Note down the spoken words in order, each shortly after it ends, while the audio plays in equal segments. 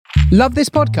Love this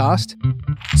podcast?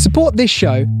 Support this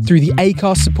show through the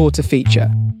Acast supporter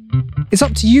feature. It's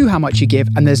up to you how much you give,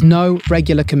 and there's no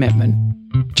regular commitment.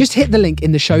 Just hit the link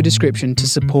in the show description to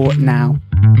support now.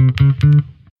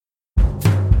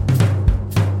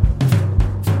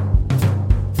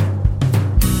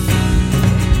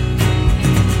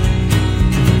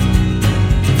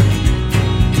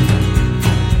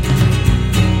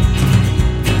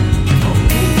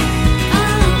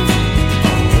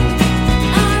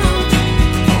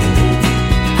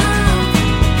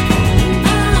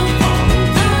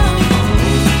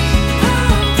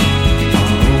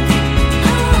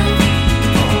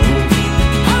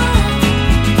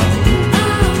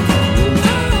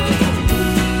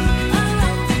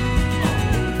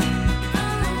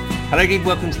 Hello again,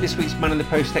 welcome to this week's Man on the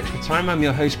Post Extra Time. I'm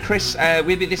your host Chris.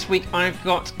 With me this week I've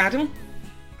got Adam.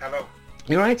 Hello.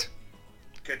 You alright?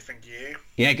 Good, thank you.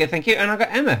 Yeah, good, thank you. And I've got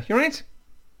Emma. You alright?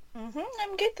 I'm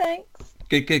good, thanks.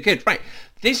 Good. Right,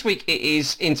 this week it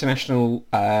is International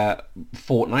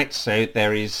Fortnight, so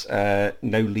there is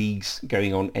no leagues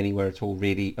going on anywhere at all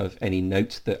really of any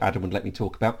note that Adam would let me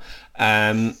talk about.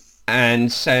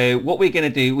 And so what we're going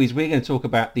to do is we're going to talk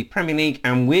about the Premier League,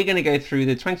 and we're going to go through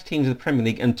the 20 teams of the Premier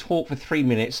League and talk for 3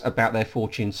 minutes about their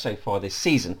fortunes so far this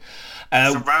season.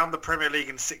 It's around the Premier League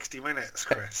in 60 minutes,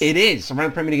 Chris. It is around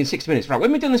the Premier League in 60 minutes. Right,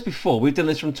 when we've done this before, we've done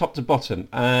this from top to bottom.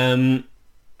 No,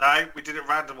 we did it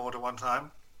random order one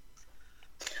time.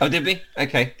 Oh, did we?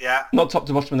 Okay. Yeah. Not top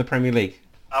to bottom in the Premier League.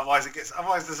 Otherwise you get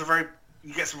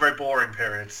some very boring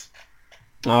periods.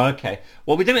 Oh, okay.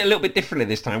 Well, we've done it a little bit differently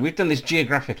this time. We've done this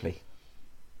geographically.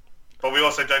 But we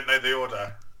also don't know the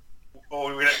order.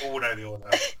 Or we don't all know the order.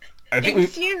 In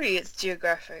theory, it's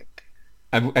geographic.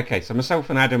 Okay, so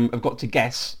myself and Adam have got to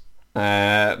guess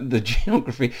the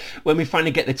geography. When we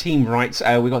finally get the team right,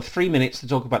 we've got 3 minutes to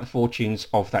talk about the fortunes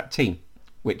of that team,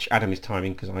 which Adam is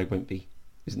timing because I won't be.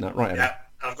 Isn't that right, Adam? Yeah,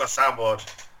 and I've got a soundboard.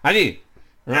 Have you?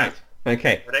 Right. Yeah.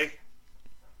 Okay. Ready?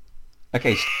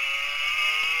 Okay.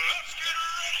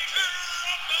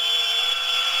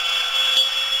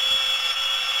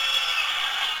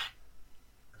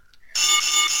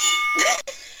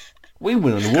 We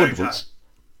won an award once.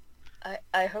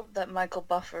 I hope that Michael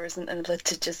Buffer isn't a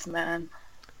litigious man.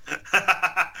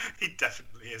 He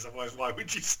definitely is. Otherwise, why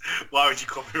would you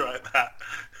copyright that?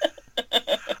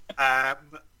 Do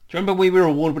you remember we were an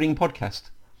award-winning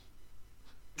podcast?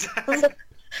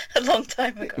 A long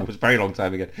time ago. It was a very long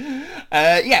time ago.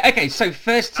 Yeah, okay, so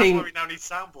first team... That's why we now need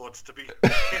soundboards to be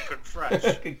hip and fresh.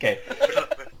 Okay.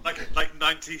 like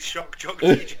 90s shock jock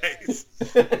DJs.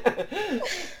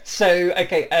 So,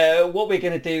 okay, what we're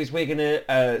going to do is we're going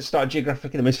to start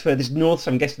geographically the most furthest north,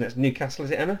 so I'm guessing that's Newcastle,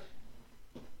 is it, Emma?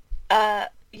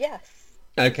 Yes.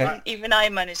 Okay. Even I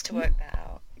managed to work that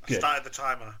out. Good. Started the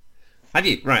timer. Have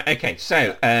you? Right, okay,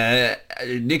 so,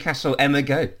 Newcastle, Emma,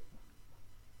 go.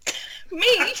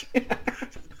 Me?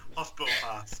 Hospital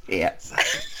pass. Yeah.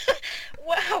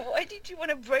 Wow, why did you want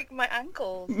to break my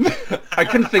ankles? I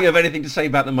couldn't think of anything to say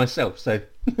about them myself, so...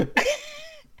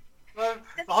 Well,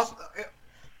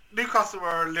 Newcastle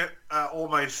were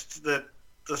almost the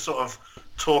sort of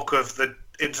talk of the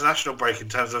international break in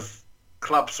terms of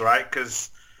clubs, right? Because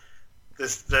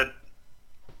the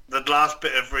last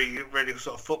bit of really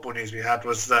sort of football news we had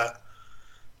was that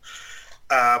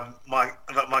Mike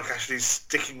Ashley's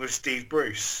sticking with Steve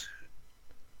Bruce.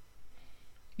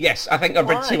 Yes, I think I've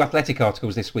read 2 Athletic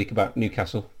articles this week about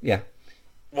Newcastle. Yeah.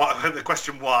 What the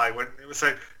question why? When it was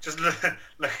so just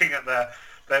looking at the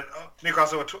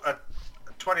Newcastle were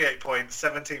 28 points,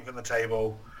 17th in the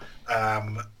table,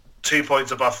 2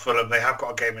 points above Fulham. They have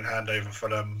got a game in hand over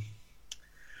Fulham.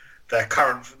 They're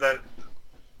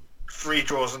 3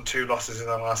 draws and 2 losses in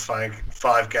the last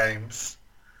five games.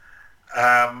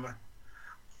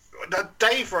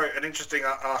 Dave wrote an interesting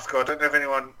article. I don't know if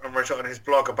anyone wrote it on his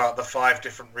blog about the 5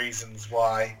 different reasons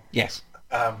why. Yes.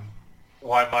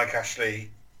 Why Mike Ashley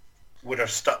would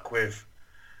have stuck with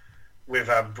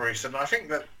Bruce, and I think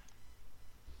that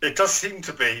it does seem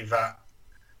to be that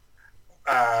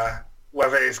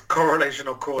whether it's correlation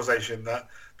or causation, that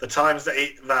the times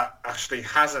that Ashley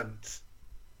hasn't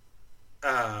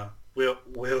wielded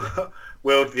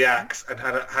the axe and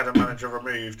had a manager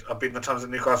removed have been the times that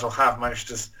Newcastle have managed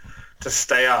to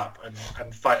stay up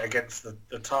and fight against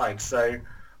the tide. So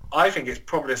I think it's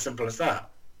probably as simple as that.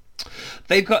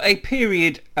 They've got a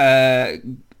period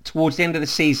towards the end of the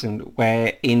season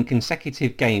where in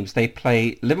consecutive games they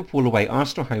play Liverpool away,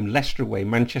 Arsenal home, Leicester away,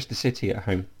 Manchester City at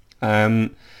home.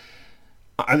 I'm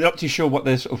not too sure what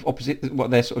their sort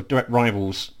of direct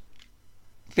rivals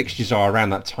fixtures are around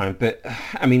that time, but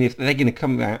I mean, if they're going to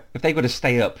come out, if they've got to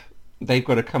stay up they've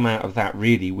got to come out of that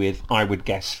really with, I would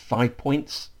guess, 5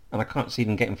 points, and I can't see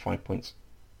them getting 5 points.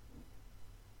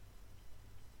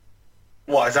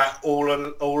 What is that? All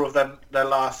of them? Their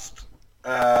last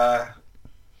 9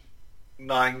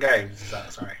 games? Is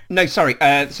that sorry? No, sorry.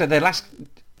 So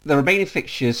the remaining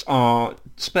fixtures are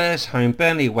Spurs home,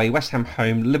 Burnley away, West Ham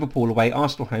home, Liverpool away,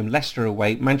 Arsenal home, Leicester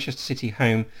away, Manchester City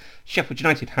home, Sheffield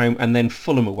United home, and then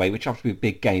Fulham away, which will have to be a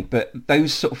big game. But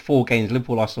those sort of 4 games,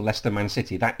 Liverpool, Arsenal, Leicester, Man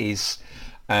City, that is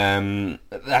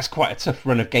that's quite a tough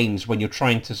run of games when you're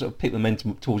trying to sort of pick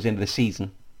momentum towards the end of the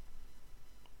season.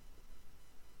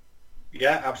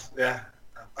 Yeah, absolutely. Yeah,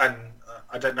 and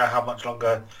I don't know how much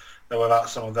longer they're without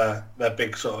some of their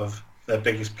big sort of their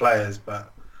biggest players,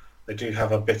 but they do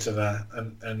have a bit of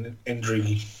an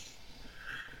injury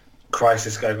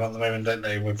crisis going on at the moment, don't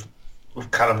they? With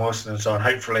Callum Wilson and so on.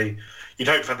 Hopefully, you'd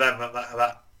hope for them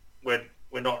that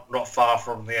we're not far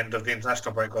from the end of the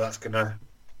international break, where that's going to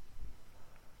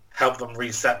help them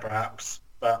reset, perhaps.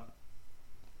 But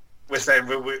we're saying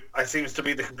it seems to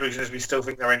be the conclusion is we still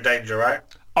think they're in danger, right?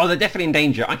 Oh, they're definitely in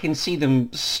danger. I can see them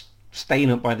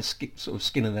staying up by the sort of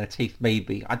skin of their teeth.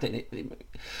 Maybe I don't. It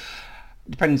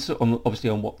depends on obviously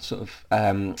on what sort of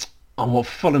on what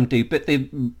Fulham do. But the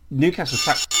Newcastle.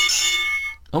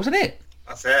 Oh, was it?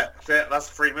 That's it. That's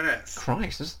 3 minutes.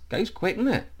 Christ, this goes quick,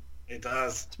 doesn't it? It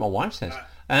does. That's what my wife says.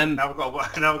 Now we've got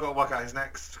to work out who's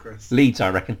next, Chris. Leeds, I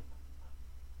reckon.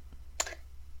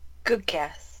 Good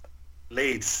guess.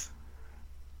 Leeds.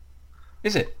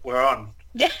 Is it? We're on.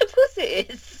 Yeah, of course it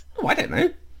is. Oh, I don't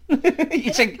know. I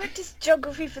practiced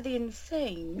geography for the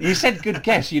insane. You said good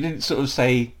guess. You didn't sort of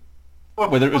say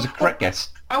whether it was a correct guess.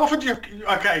 How often do you...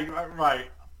 Okay, right.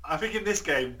 I think in this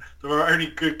game there are only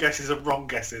good guesses and wrong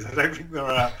guesses. I don't think there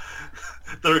are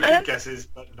good guesses,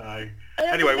 but no. I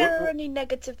don't Anyway, think there are any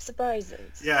negative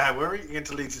surprises. Yeah, we're eating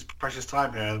into Leeds' precious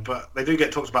time here, but they do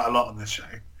get talked about a lot on this show.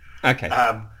 Okay.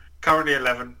 Currently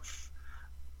 11th,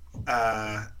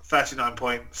 39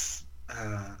 points.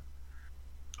 I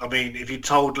mean, if you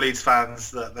told Leeds fans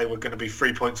that they were going to be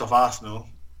 3 points off Arsenal,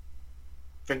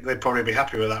 I think they'd probably be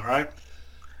happy with that, right?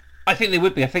 I think they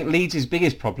would be. I think Leeds'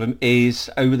 biggest problem is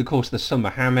over the course of the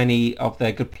summer, how many of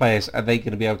their good players are they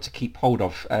going to be able to keep hold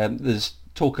of? There's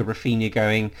talk of Rafinha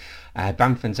going.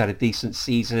 Bamford's had a decent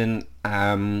season.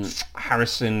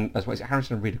 Harrison, as well, is it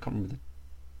Harrison and Reed? I can't remember the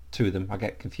two of them. I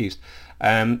get confused.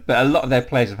 But a lot of their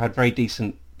players have had very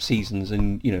decent seasons,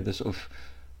 and the sort of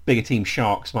bigger team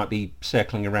Sharks might be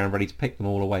circling around ready to pick them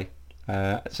all away.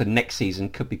 So next season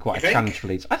could be quite a challenge for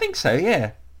Leeds. I think so,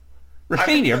 yeah.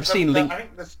 Rafinha, I've seen...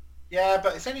 Yeah,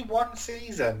 but it's only one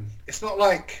season. It's not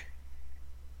like...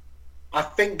 I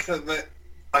think that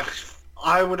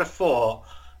I would have thought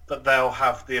that they'll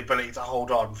have the ability to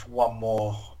hold on for one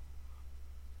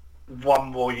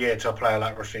more year to a player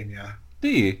like Rafinha. Do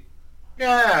you?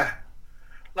 Yeah.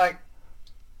 Like,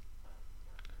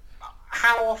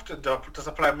 how often does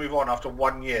a player move on after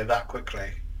 1 year that quickly?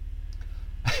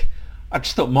 I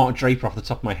just thought Mark Draper off the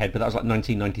top of my head, but that was like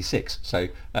 1996. So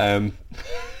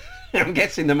I'm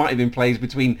guessing there might have been players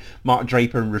between Mark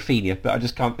Draper and Rafinha, but I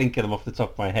just can't think of them off the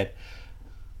top of my head.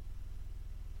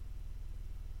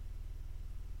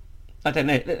 I don't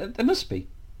know. There must be.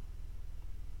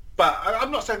 But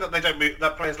I'm not saying that they don't move.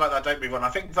 That players like that don't move on. I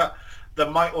think that there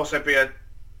might also be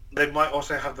they might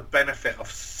also have the benefit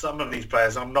of some of these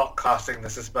players. I'm not casting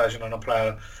this aspersion on a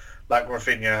player like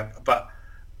Rafinha, but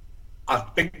I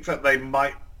think that they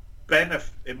might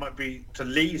benefit. It might be to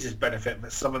Leeds' benefit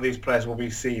that some of these players will be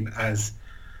seen as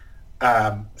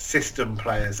system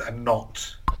players and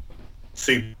not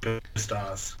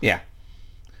superstars. Yeah.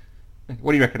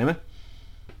 What do you reckon, Emma?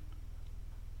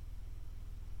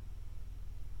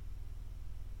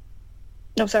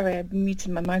 No, sorry, I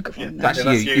muted my microphone. That's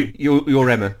you. You're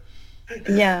Emma.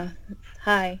 Yeah.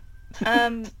 Hi.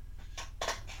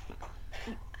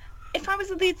 If I was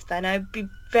a Leeds fan, I'd be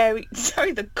very...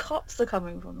 Sorry, the cops are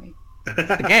coming for me.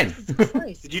 Again?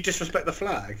 Christ. Did you disrespect the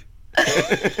flag?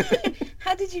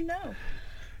 How did you know?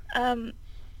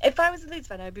 If I was a Leeds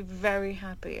fan, I'd be very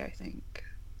happy, I think.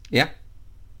 Yeah?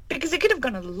 Because it could have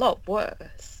gone a lot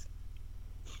worse.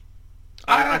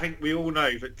 I think we all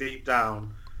know that deep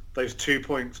down, those 2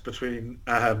 points between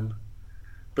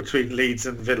Leeds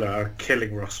and Villa are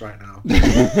killing Ross right now.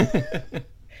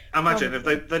 Imagine if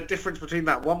the difference between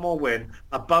that one more win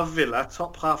above Villa,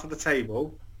 top half of the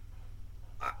table,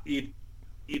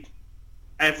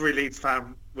 every Leeds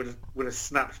fan would have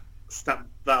snapped that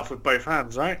off with both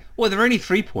hands, right? Well, they're only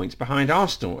 3 points behind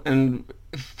Arsenal, and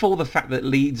for the fact that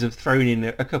Leeds have thrown in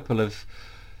a couple of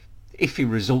iffy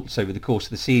results over the course of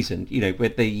the season, where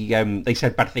they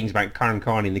said bad things about Karen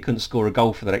Carney and they couldn't score a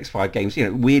goal for the next 5 games.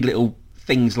 Weird little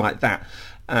things like that,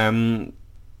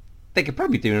 they could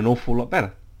probably do an awful lot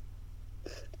better.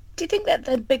 Do you think that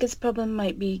the biggest problem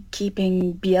might be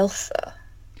keeping Bielsa?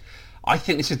 I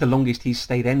think this is the longest he's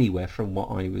stayed anywhere from what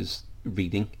I was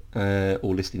reading or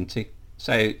listening to.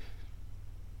 So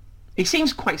he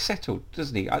seems quite settled,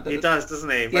 doesn't he? He does, doesn't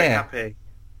he? Very happy.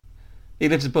 He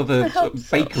lives above a sort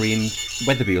of bakery in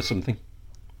Wetherby or something.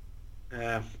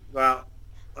 Yeah, well,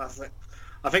 that's it.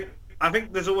 I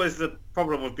think there's always the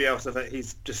problem with Bielsa that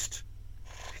he's just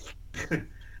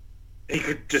he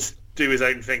could just do his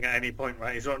own thing at any point,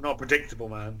 right? He's not a predictable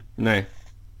man. No.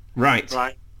 Right.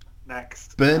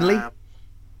 Next. Burnley?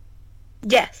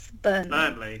 Yes, Burnley.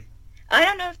 Burnley. I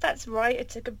don't know if that's right. It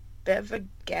took a bit of a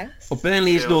guess. Well,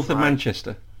 Burnley is north of right.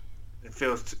 Manchester. It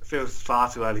feels far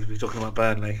too early to be talking about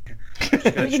Burnley.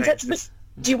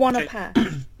 Do you want to pass?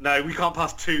 No, we can't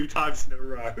pass 2 times in a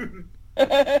row.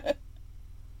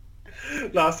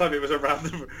 Last time it was around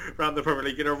the Premier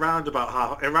League in around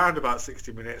about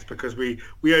 60 minutes because we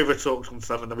overtalked on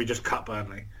some and then we just cut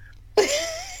Burnley.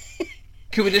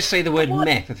 Could we just say the word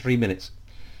meh for 3 minutes?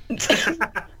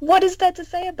 What is there to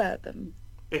say about them?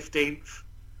 15th.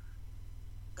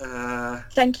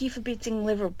 Thank you for beating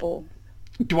Liverpool.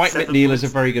 Dwight McNeil is a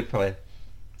very good player.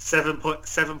 7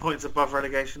 points above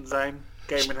relegation zone.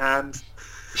 Game in hand.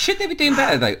 Should they be doing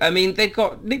better, though? I mean, they've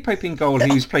got Nick Pope in goal,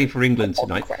 who's playing for England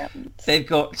tonight. They've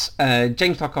got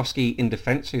James Tarkowski in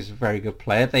defence, who's a very good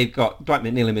player. They've got Dwight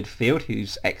McNeil in midfield,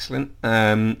 who's excellent.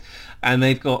 And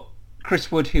they've got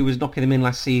Chris Wood, who was knocking them in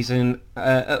last season,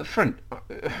 up front.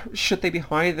 Should they be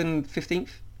higher than 15th?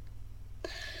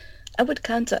 I would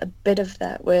counter a bit of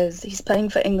that with he's playing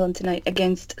for England tonight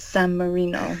against San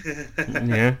Marino.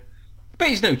 Yeah. But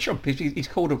he's no chump. He's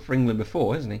called up for England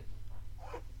before, hasn't he?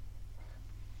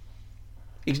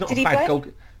 He's not a bad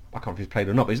goalkeeper. I can't remember if he's played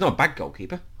or not, but he's not a bad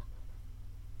goalkeeper.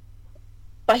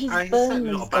 But he's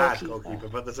certainly not a bad goalkeeper,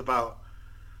 but there's about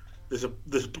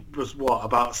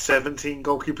 17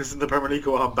 goalkeepers in the Premier League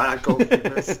who aren't bad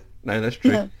goalkeepers. No, that's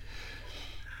true.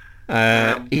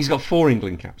 No. He's got 4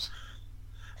 England caps.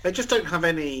 They just don't have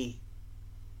any.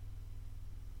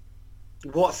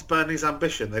 What's Burnley's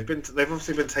ambition? They've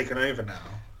obviously been taken over now,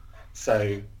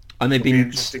 so and they've it'll been be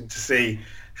interesting to see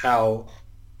how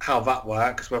that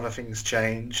works. Whether things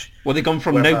change. Well, they've gone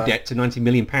from no debt to £90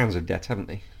 million of debt, haven't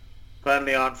they?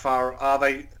 Burnley aren't far. Are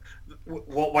they?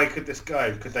 What way could this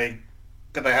go? Could they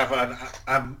have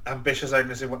an ambitious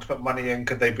owners who want to put money in?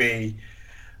 Could they be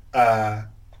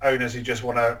owners who just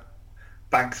want to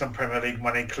bank some Premier League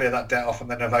money, clear that debt off,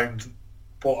 and then have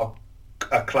bought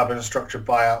a club in a structured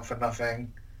buyout for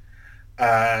nothing?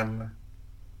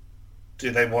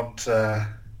 Do they want to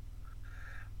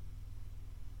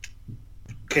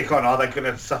kick on? Are they going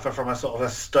to suffer from a sort of a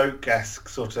Stoke-esque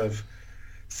sort of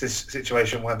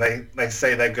situation where they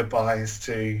say their goodbyes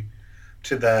to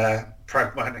their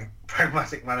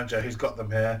pragmatic manager who's got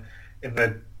them here in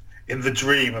the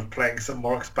dream of playing some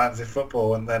more expansive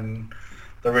football, and then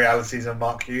the realities of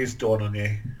Mark Hughes dawn on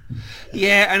you?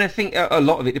 Yeah, and I think a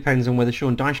lot of it depends on whether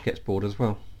Sean Dyche gets bored as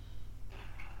well.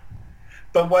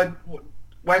 But where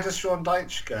does Sean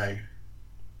Dyche go?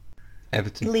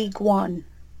 Everton. League One.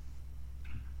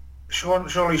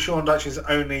 Surely Sean Dyche's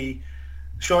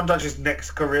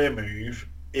next career move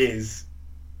is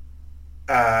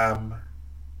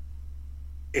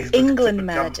England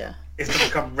manager. Is to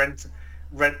become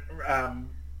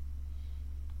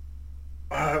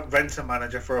renter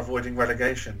manager for avoiding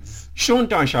relegations. Sean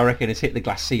Dyche, I reckon, has hit the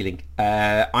glass ceiling.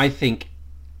 I'm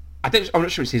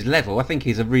not sure it's his level. I think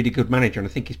he's a really good manager, and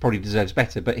I think he probably deserves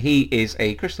better. But he is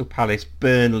a Crystal Palace,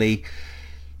 Burnley,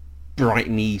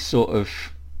 Brighton-y sort of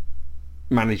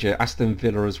manager, Aston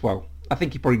Villa as well. I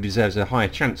think he probably deserves a higher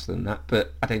chance than that,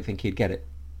 but I don't think he'd get it.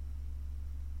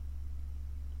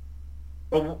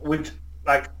 But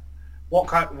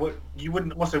you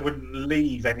wouldn't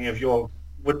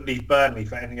leave Burnley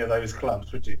for any of those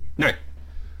clubs, would you? No.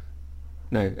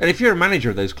 And if you're a manager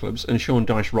of those clubs and Sean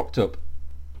Dyche rocked up,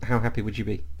 how happy would you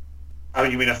be? Oh,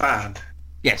 you mean a fan?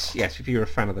 Yes, if you're a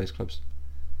fan of those clubs.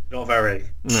 Not very.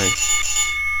 No.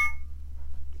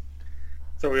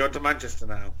 So we're on to Manchester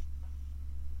now.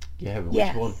 Yeah, but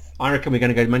which one? I reckon we're going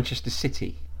to go to Manchester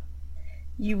City.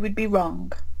 You would be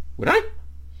wrong. Would I?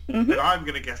 Mm-hmm. I'm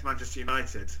going to guess Manchester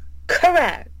United.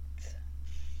 Correct.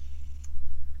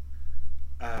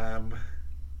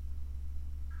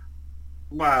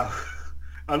 Well,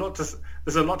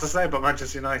 there's a lot to say about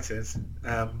Manchester United.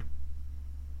 I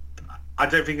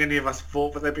don't think any of us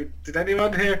thought that they'd be. Would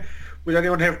anyone here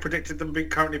have predicted them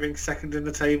currently being second in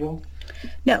the table?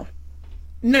 No.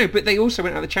 No, but they also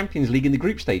went out of the Champions League in the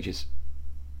group stages.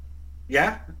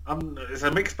 Yeah, it's a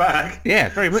mixed bag. Yeah,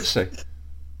 very much so.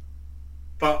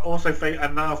 but also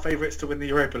and now favourites to win the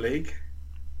Europa League.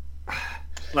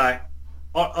 Like,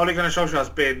 Ole Gunnar Solskjaer has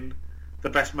been the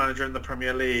best manager in the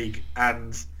Premier League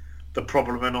and the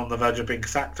problem and on the verge of being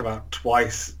sacked about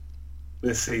twice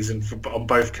this season on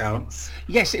both counts.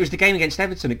 Yes, it was the game against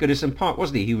Everton at Goodison Park,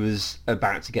 wasn't he? He was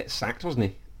about to get sacked, wasn't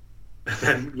he?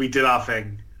 Then we did our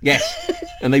thing. Yes,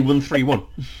 and they won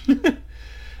 3-1.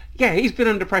 Yeah, he's been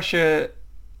under pressure,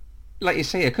 like you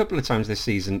say, a couple of times this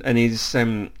season, and he's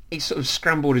sort of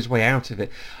scrambled his way out of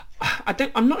it.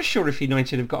 I'm not sure if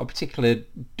United have got a particular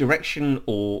direction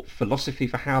or philosophy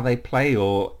for how they play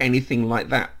or anything like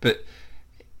that, but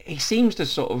he seems to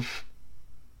sort of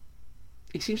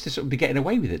be getting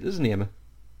away with it, doesn't he, Emma?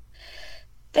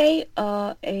 They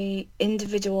are a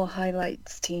individual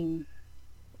highlights team.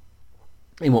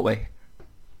 In what way?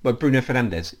 Well, Bruno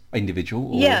Fernandes,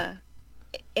 individual? Or... Yeah,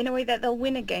 in a way that they'll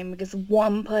win a game because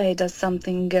one player does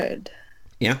something good.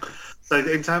 Yeah. So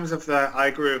in terms of that, I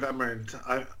agree with Emma.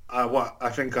 I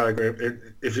think I agree.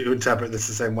 If you interpret this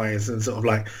the same way, as in sort of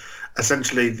like,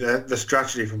 essentially the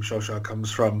strategy from Solskjaer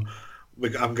comes from,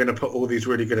 I'm going to put all these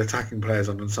really good attacking players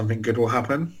on, and something good will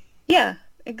happen. Yeah,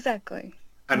 exactly.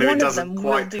 And if One it of them doesn't will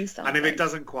quite, do something. and if it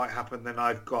doesn't quite happen, then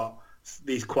I've got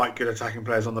these quite good attacking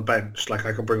players on the bench. Like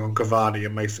I can bring on Cavani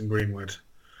and Mason Greenwood,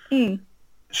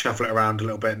 shuffle it around a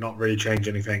little bit, not really change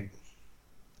anything.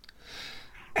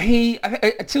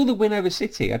 Until the win over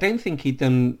City, I don't think he'd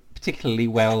done particularly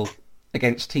well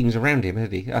against teams around him,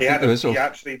 had he?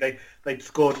 They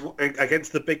scored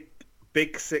against the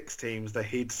big six teams.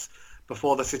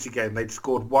 Before the City game, they'd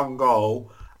scored one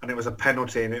goal, and it was a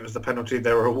penalty, and it was the penalty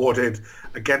they were awarded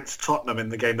against Tottenham in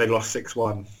the game they lost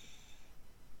 6-1.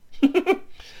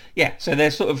 Yeah, so they're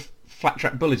sort of flat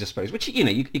track bullies, I suppose. Which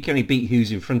you can only beat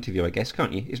who's in front of you, I guess,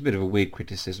 can't you? It's a bit of a weird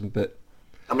criticism, but.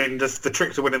 I mean, the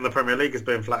trick to winning the Premier League has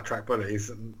been flat track bullies.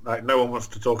 And, like, no one wants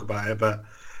to talk about it, but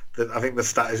I think the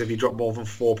stat is if you drop more than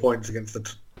 4 points against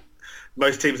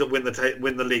most teams that win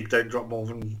the league don't drop more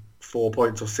than 4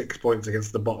 points or 6 points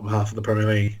against the bottom half of the Premier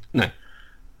League. No.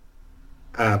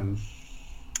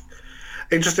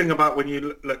 Interesting about when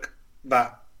you look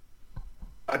that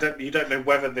you don't know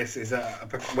whether this is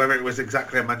whether it was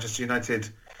exactly a Manchester United.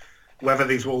 Whether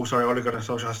these were also Ole Gunnar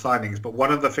Solskjaer signings, but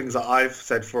one of the things that I've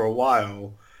said for a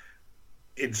while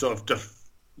in sort of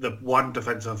the one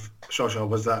defence of Solskjaer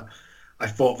was that I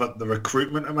thought that the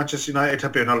recruitment at Manchester United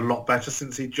had been a lot better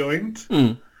since he joined.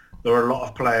 There were a lot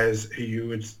of players who you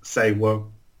would say were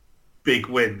big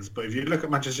wins, but if you look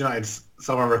at Manchester United's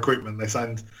summer recruitment, they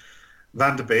signed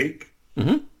Van der Beek,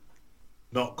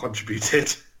 not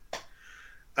contributed.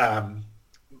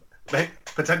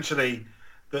 Potentially...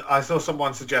 I saw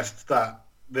someone suggest that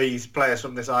these players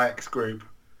from this Ajax group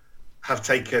have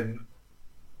taken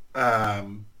a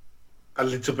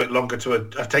little bit longer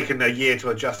have taken a year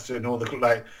to adjust to, and all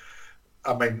the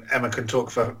I mean, Emma can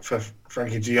talk for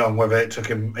Frankie de Jong, whether it took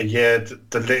him a year.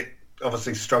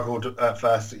 Obviously struggled at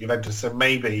first at Juventus, so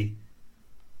maybe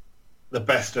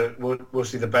we'll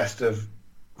see the best of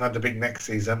Van der Beek next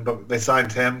season. But they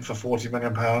signed him for £40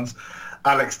 million.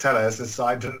 Alex Telles has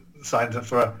signed him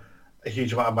for a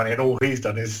huge amount of money, and all he's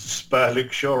done is spur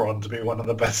Luke Shaw on to be one of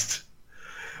the best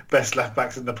left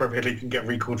backs in the Premier League and get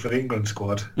recalled for the England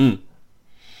squad. Is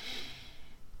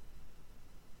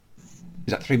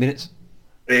that 3 minutes?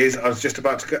 It is. I was just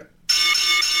about to go.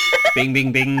 Bing,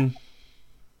 bing, bing.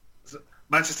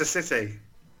 Manchester City.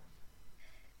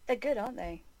 They're good, aren't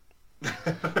they?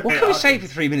 What can we say for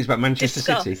 3 minutes about Manchester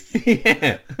City?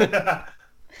 Yeah.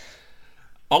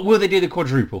 Will they do the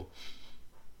quadruple?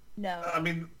 No. I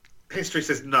mean, history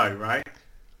says no, right?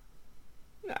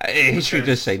 History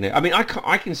does say no. I mean,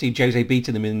 I can see Jose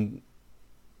beating them in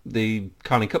the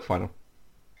Carling Cup final.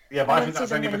 Yeah, but I think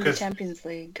that's only because Champions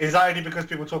League. Is that only because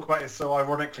people talk about it so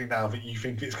ironically now that you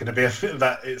think it's going to be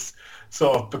that it's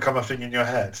sort of become a thing in your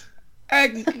head?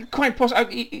 Quite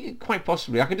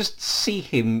possibly. I can just see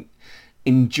him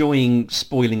enjoying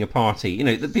spoiling a party. You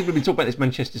know, the people have been talking about this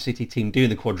Manchester City team doing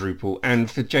the quadruple,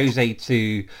 and for Jose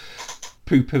to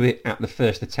poo-poo it at the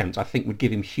first attempt, I think would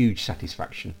give him huge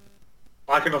satisfaction.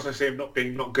 I can also see him not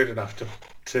being good enough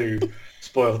to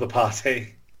spoil the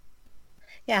party.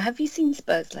 Yeah, have you seen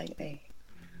Spurs lately?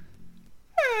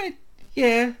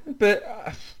 Yeah, but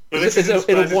this is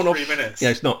in a one-off. 3 minutes. Yeah,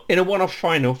 it's not in a one-off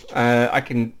final. I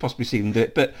can possibly see them do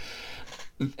it, but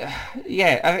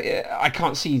I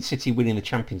can't see City winning the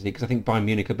Champions League because I think Bayern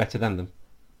Munich are better than them.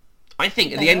 I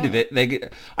think at the end of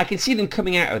it, I can see them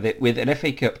coming out of it with an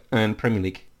FA Cup and Premier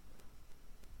League.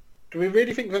 Do we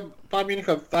really think that Bayern Munich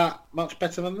are that much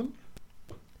better than them?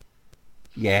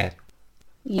 Yeah.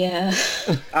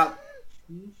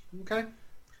 Okay.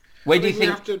 Where do you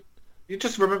think? You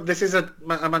just remember this is a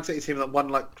Man City team that won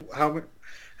like how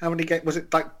many games was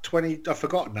it? Like 20? I've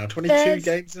forgotten now. 22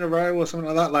 games in a row or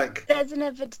something like that. Like there's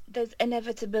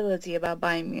inevitability about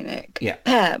Bayern Munich. Yeah.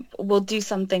 Pep will do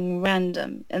something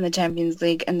random in the Champions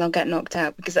League and they'll get knocked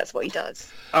out because that's what he does.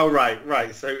 Oh right.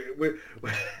 So we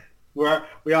are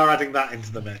adding that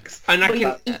into the mix. And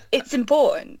it's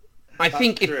important. I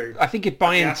think if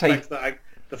Bayern take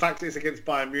the fact that it's against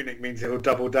Bayern Munich means he'll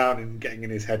double down in getting in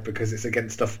his head because it's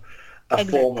against a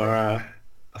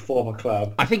former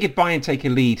club. I think if Bayern take a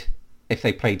lead, if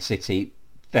they played City,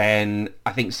 then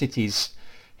I think City's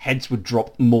heads would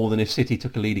drop more than if City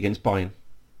took a lead against Bayern.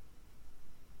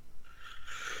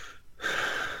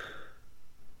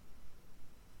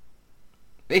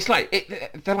 It's like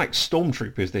they're like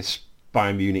stormtroopers. This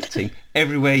Bayern Munich team.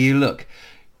 Everywhere you look,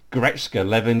 Goretzka,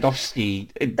 Lewandowski,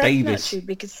 That's Davis. That's not true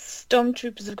because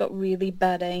stormtroopers have got really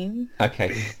bad aim.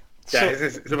 Okay.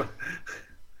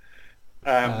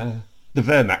 The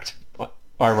Wehrmacht,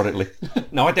 ironically.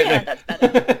 No, I don't know. That's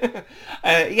better.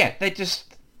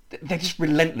 They're just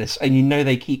relentless, and you know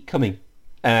they keep coming.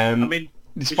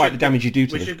 Despite the damage you do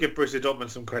to them. We should give Borussia Dortmund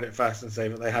some credit first and say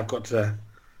that they have got to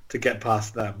get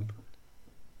past them.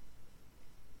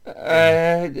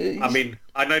 I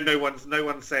know no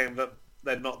one's saying that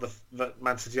they're not that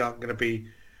Man City aren't going to be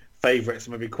favourites,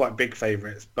 maybe quite big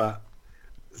favourites, but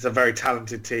it's a very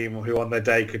talented team who on their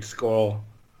day could score.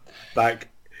 Like,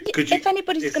 if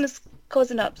anybody's going to cause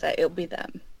an upset, it'll be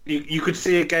them. You could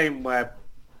see a game where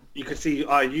you could see.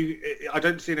 I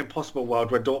don't see an impossible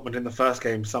world where Dortmund in the first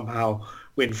game somehow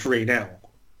win 3-0,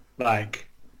 like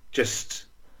just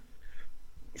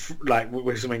like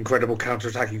with some incredible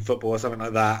counter-attacking football or something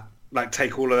like that. Like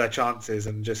take all of their chances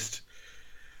and just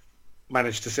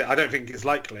manage to sit. I don't think it's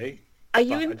likely. Are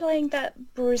you implying that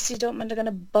Borussia Dortmund are going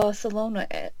to Barcelona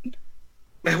it?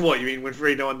 What, you mean win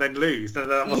 3-0 and then lose? No,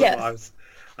 that wasn't what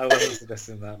I wasn't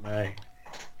suggesting that, May.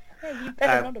 Yeah, you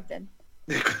better not have done.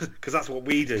 Because that's what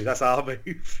we do. That's our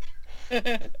move.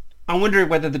 I'm wondering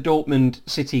whether the Dortmund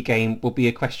City game will be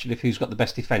a question of who's got the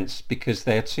best defence, because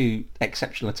they're two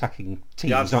exceptional attacking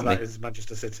teams, aren't they? The answer to that is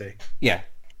Manchester City. Yeah.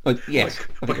 Yes.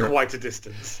 By quite a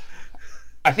distance.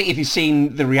 I think if you've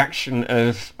seen the reaction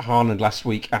of Haaland last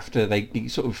week after he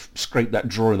sort of scraped that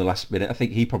draw in the last minute, I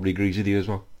think he probably agrees with you as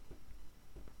well.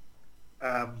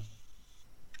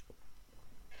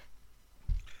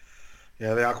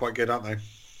 Yeah, they are quite good, aren't they?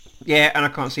 Yeah, and I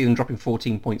can't see them dropping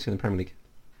 14 points in the Premier League.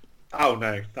 Oh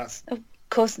no, that's of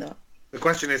course not. The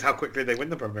question is how quickly they win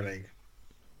the Premier League.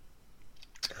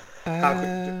 How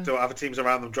quick do other teams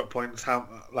around them drop points? How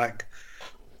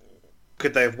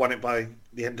could they have won it by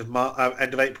the end of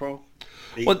April?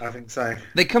 Well, I think so.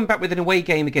 They come back with an away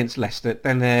game against Leicester,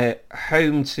 then they're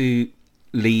home to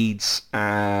Leeds,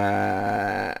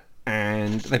 and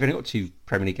they've only got 2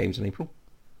 Premier League games in April.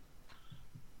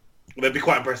 Well, it'd be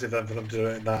quite impressive then for them to do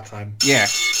it in that time. Yeah.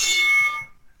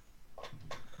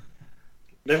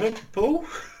 Liverpool?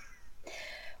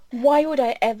 Why would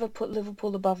I ever put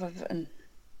Liverpool above Everton?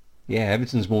 Yeah,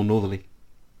 Everton's more northerly.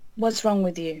 What's wrong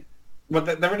with you? Well,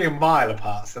 they're only a mile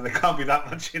apart, so there can't be that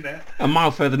much in it. A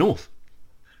mile further north.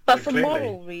 But for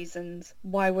moral reasons,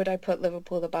 why would I put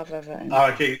Liverpool above Everton? Oh,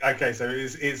 okay. So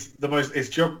it's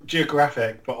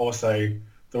geographic, but also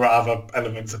there are other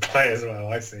elements at play as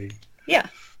well. I see. Yeah.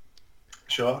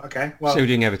 Sure. Okay. Well, so we're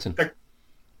doing Everton.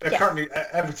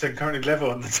 Everton currently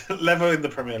level in the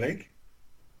Premier League.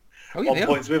 Oh yeah, on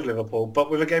points with Liverpool,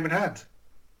 but with a game in hand.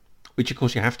 Which of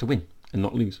course you have to win and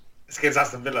not lose. It's against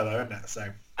Aston Villa though, isn't it? So.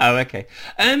 Oh, okay.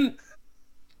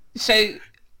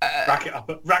 Rack it up.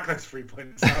 Rack those 3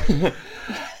 points up.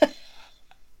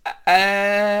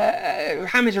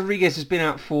 James Rodriguez has been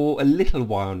out for a little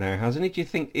while now, hasn't he? Do you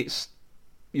think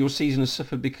your season has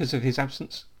suffered because of his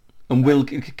absence, and will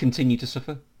continue to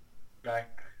suffer? Right.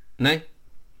 No.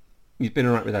 You've been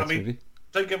alright with that, have you?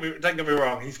 Don't get me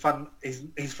wrong. He's fun.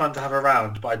 He's fun to have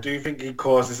around, but I do think he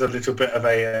causes a little bit of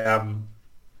a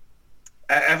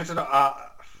Everton.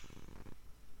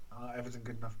 Everton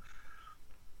good enough.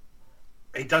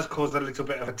 He does cause a little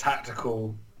bit of a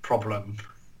tactical problem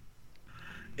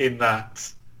in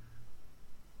that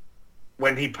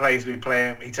when he plays, we play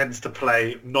him. He tends to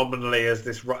play nominally as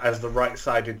the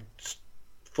right-sided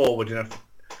forward in a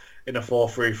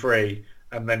 4-3-3,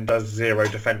 and then does 0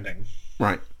 defending.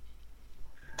 Right.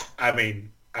 I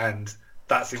mean, and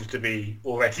that seems to be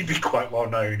already be quite well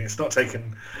known. It's not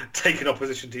taken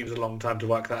opposition teams a long time to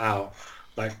work that out,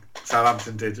 like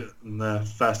Southampton did in the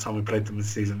first time we played them this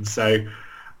season. So,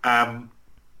 I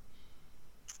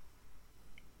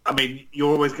mean,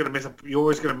 you're always going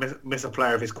to miss a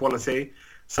player of his quality.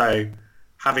 So,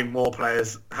 having more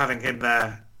players, having him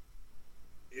there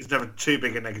is never too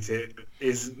big a negative.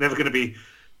 Is never going to be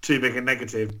too big a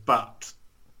negative, but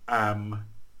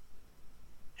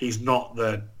he's not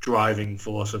the driving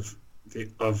force of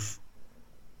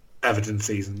Everton's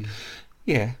season.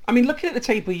 Yeah, I mean, looking at the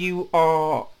table, you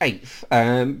are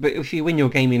 8th, but if you win your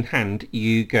game in hand,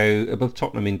 you go above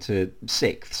Tottenham into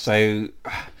 6th. So,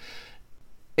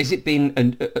 has it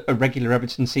been a regular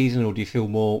Everton season, or do you feel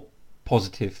more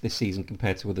positive this season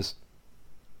compared to others?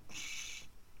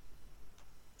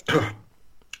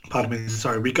 Pardon me,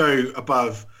 sorry. We go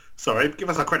above... Sorry, give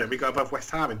us our credit. We go above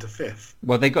West Ham into 5th.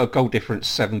 Well, they got a goal difference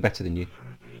 7 better than you.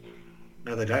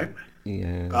 No, they don't.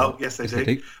 Yeah. Oh, yes, they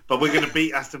do. But we're going to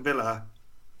beat Aston Villa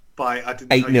by... I didn't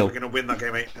 8-0. tell you we're going to win that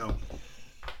game 8-0.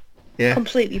 Yeah.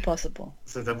 Completely possible.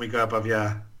 So then we go above,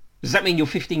 yeah. Does that mean you're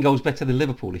 15 goals better than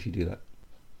Liverpool if you do that?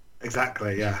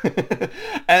 Exactly, yeah.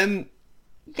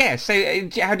 Yeah, so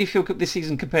how do you feel this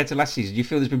season compared to last season? Do you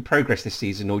feel there's been progress this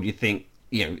season, or do you think,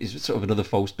 is it sort of another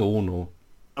false dawn, or...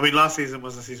 I mean, last season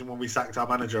was the season when we sacked our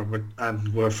manager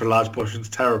and were for large portions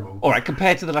terrible. All right,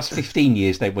 compared to the last 15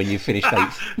 years, then, when you finished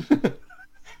 8th.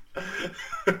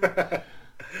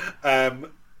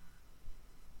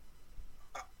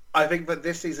 I think that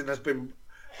this season there's been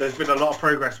a lot of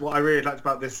progress. What I really liked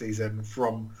about this season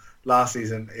from last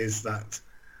season is that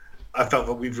I felt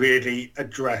that we've really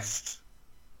addressed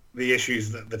the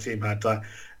issues that the team had. Like,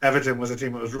 Everton was a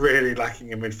team that was really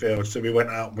lacking in midfield, so we went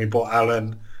out and we bought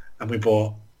Allen and we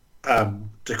bought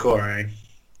Decore,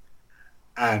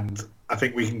 and I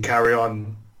think we can carry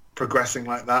on progressing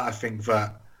like that. I think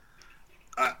that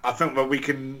we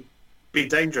can be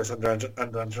dangerous under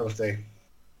Ancelotti.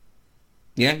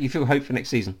 Yeah, you feel hope for next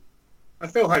season? I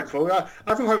feel hopeful. I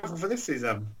feel hopeful for this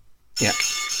season. Yeah.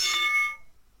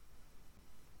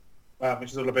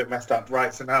 Which is all a bit messed up.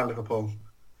 Right, so now Liverpool.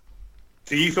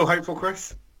 Do you feel hopeful,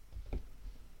 Chris?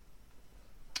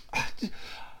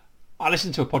 I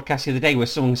listened to a podcast the other day where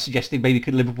someone suggested maybe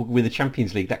could Liverpool win the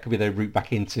Champions League. That could be their route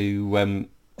back into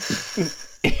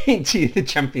into the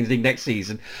Champions League next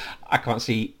season. I can't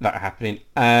see that happening.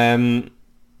 I mean,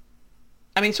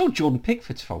 it's all Jordan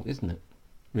Pickford's fault, isn't it?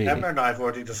 Really? Emma and I have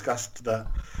already discussed that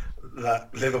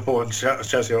Liverpool and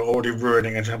Chelsea are already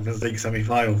ruining a Champions League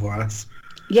semi-final for us.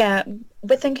 Yeah,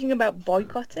 we're thinking about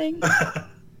boycotting.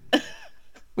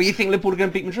 Well, you think Liverpool are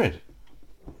going to beat Madrid?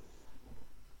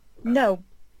 No,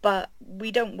 but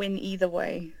we don't win either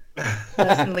way,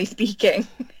 personally speaking.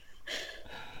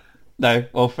 No,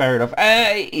 well, fair enough.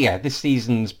 Yeah, this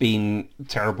season's been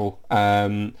terrible.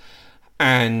 And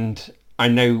I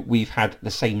know we've had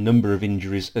the same number of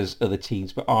injuries as other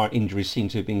teams, but our injuries seem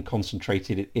to have been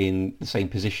concentrated in the same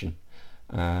position.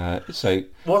 So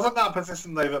wasn't that a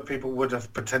position, though, that people would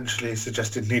have potentially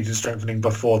suggested needed strengthening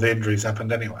before the injuries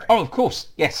happened anyway? Oh, of course,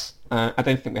 yes. I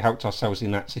don't think we helped ourselves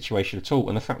in that situation at all.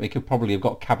 And the fact we could probably have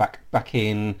got Kabak back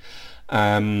in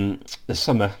the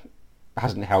summer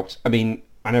hasn't helped. I mean,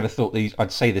 I never thought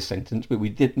I'd say this sentence, but we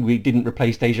didn't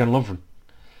replace Dejan Lovren.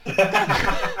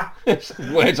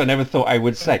 Words I never thought I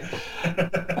would say.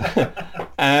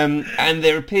 And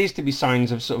there appears to be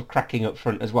signs of sort of cracking up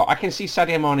front as well. I can see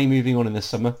Sadio Mane moving on in the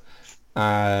summer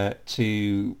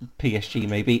to PSG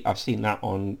maybe. I've seen that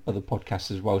on other podcasts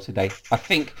as well today. I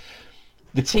think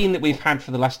the team that we've had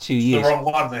for the last 2 years... It's the wrong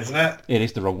one, isn't it? It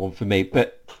is the wrong one for me.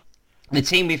 But the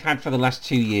team we've had for the last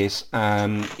 2 years,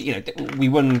 we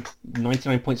won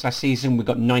 99 points last season. We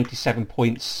got 97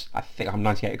 points. I think I'm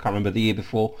 98. I can't remember the year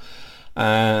before.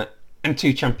 And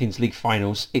 2 Champions League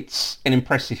finals. It's an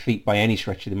impressive feat by any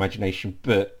stretch of the imagination,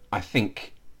 but I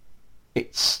think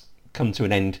it's come to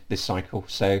an end this cycle.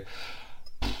 So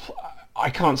I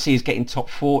can't see us getting top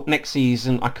 4 next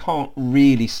season. I can't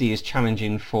really see us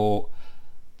challenging for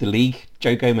the league.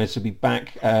 Joe Gomez will be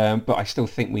back, but I still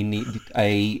think we need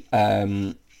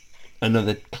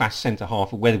another class centre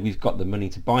half. Whether we've got the money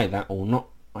to buy that or not,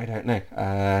 I don't know.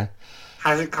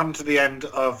 Has it come to the end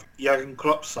of Jurgen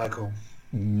Klopp's cycle?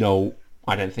 No,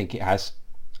 I don't think it has.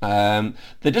 There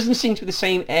doesn't seem to be the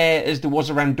same air as there was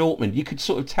around Dortmund. You could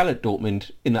sort of tell at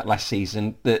Dortmund in that last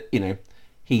season that,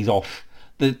 he's off.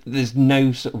 There's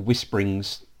no sort of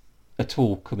whisperings at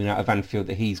all coming out of Anfield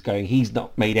that he's going. He's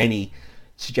not made any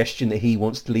suggestion that he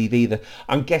wants to leave either.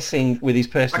 I'm guessing with his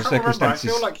personal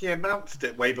circumstances... I feel like he announced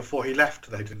it way before he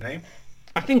left, though, didn't he?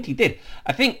 I think he did.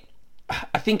 I think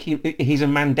he's a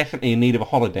man definitely in need of a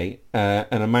holiday,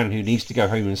 and a man who needs to go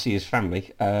home and see his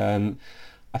family.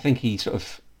 I think he sort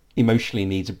of emotionally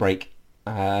needs a break,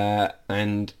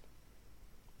 and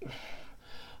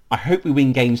I hope we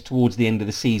win games towards the end of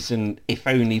the season, if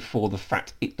only for the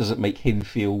fact it doesn't make him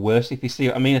feel worse, if you see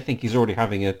what I mean. I think he's already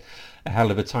having a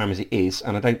hell of a time as it is,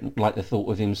 and I don't like the thought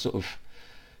of him sort of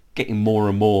getting more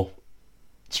and more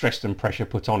stress and pressure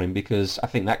put on him, because I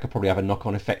think that could probably have a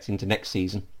knock-on effect into next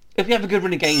season. If we have a good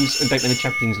run of games and don't win the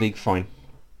Champions League, fine.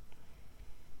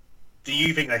 Do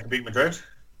you think they can beat Madrid?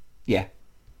 Yeah.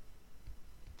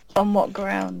 On what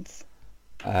grounds?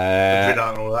 Madrid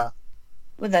aren't all that.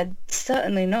 Well, they're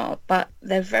certainly not, but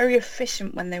they're very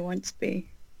efficient when they want to be.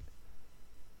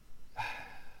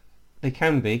 They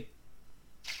can be.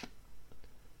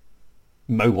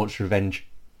 Mo wants revenge.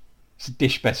 It's a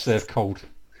dish best served cold.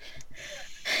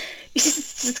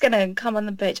 He's just going to come on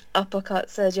the pitch, uppercut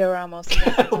Sergio Ramos.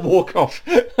 Walk off.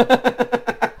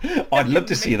 I'd love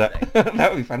to see that.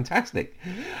 That would be fantastic.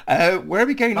 Where are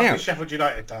we going now? Sheffield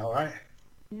United now, right?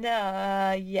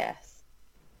 No, yes.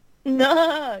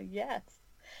 No, yes.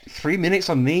 3 minutes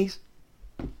on these?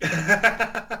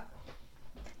 They're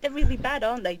really bad,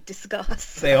 aren't they?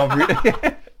 Discuss. They are really...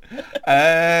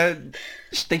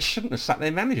 they shouldn't have sacked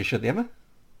their manager, should they, Emma?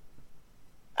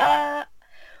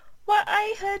 Well,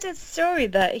 I heard a story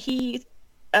that he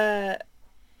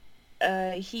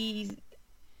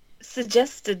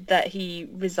suggested that he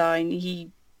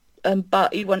resign.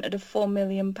 But he wanted a £4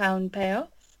 million payoff.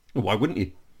 Why wouldn't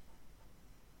you?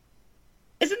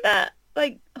 Isn't that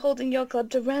like holding your club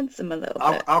to ransom a little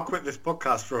bit? I'll quit this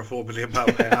podcast for a £4 million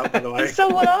payout, by the way. So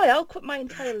will I. I'll quit my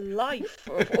entire life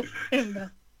for a £4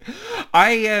 million.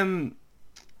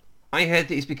 I heard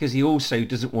that it's because he also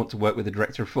doesn't want to work with the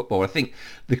director of football. I think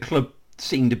the club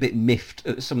seemed a bit miffed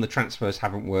that some of the transfers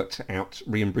haven't worked out,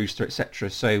 Rhian Brewster, etc.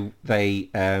 So they're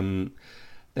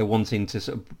wanting to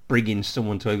sort of bring in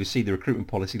someone to oversee the recruitment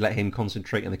policy, let him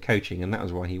concentrate on the coaching, and that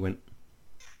was why he went.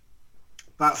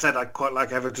 That said, I'd quite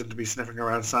like Everton to be sniffing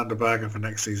around Sander Berge for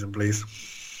next season, please.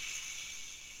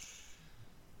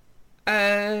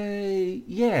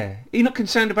 Yeah. Are you not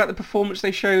concerned about the performance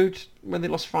they showed when they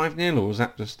lost 5-0, or was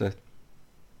that just a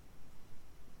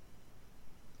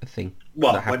thing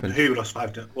What? that happened? Who lost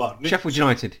 5-0? What? Sheffield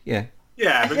United, yeah.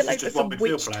 Yeah, I but feel this like is that's just a one which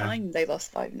midfield player. time they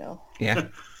lost 5-0. Yeah.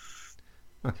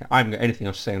 Okay, I haven't got anything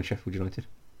else to say on Sheffield United.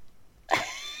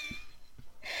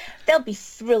 They'll be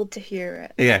thrilled to hear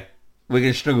it. Yeah. We're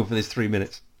going to struggle for this 3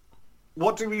 minutes.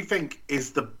 What do we think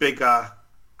is the bigger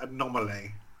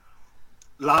anomaly?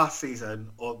 Last season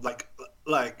or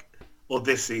or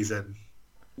this season?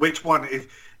 Which one is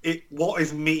it? What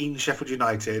is meeting Sheffield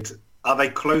United? Are they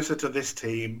closer to this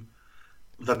team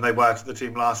than they were to the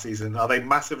team last season? Are they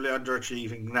massively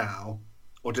underachieving now,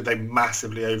 or did they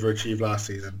massively overachieve last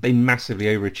season? They massively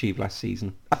overachieved last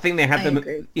season. I think they had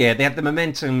agree. they had the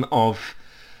momentum of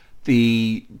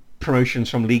the promotions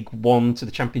from League One to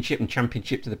the Championship and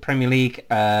Championship to the Premier League.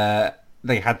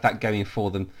 They had that going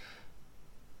for them.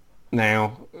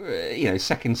 Now,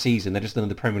 second season, they're just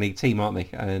another Premier League team, aren't they?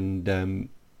 And,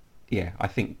 I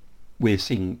think we're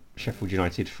seeing Sheffield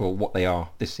United for what they are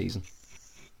this season.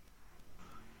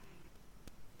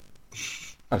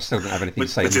 I still don't have anything to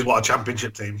say. Which is what a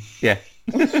Championship team. Yeah.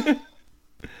 We're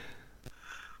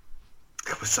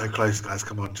so close, guys.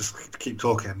 Come on, just keep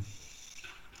talking.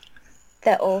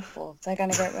 They're awful. They're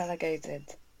going to get relegated.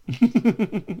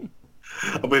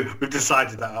 We've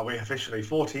decided that, are we, officially?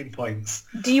 14 points.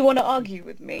 Do you want to argue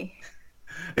with me?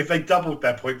 If they doubled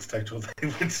their points total, they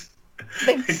would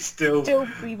They'd still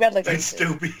be relegated. they'd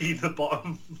still be the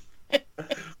bottom.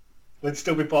 They'd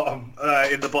still be bottom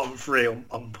in the bottom three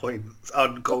on points,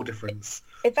 on goal difference.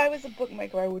 If I was a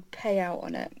bookmaker, I would pay out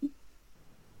on it.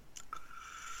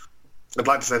 I'd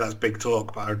like to say that's big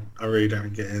talk, but I really don't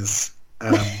think it is.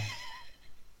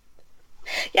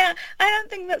 Yeah, I don't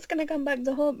think that's going to come back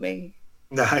to haunt me.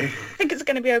 No. I think it's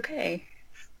going to be okay.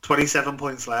 27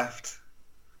 points left.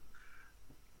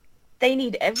 They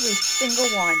need every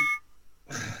single one.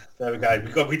 There we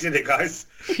go. We did it, guys.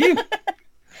 Phew.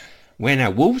 Where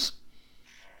now? Wolves?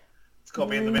 It's got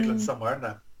to be in the Midlands somewhere, isn't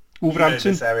it? Wolverhampton? You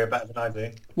know this area better than I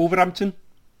do. Wolverhampton?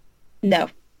 No.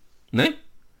 No?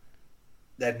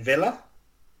 Then Villa?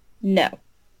 No.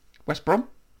 West Brom?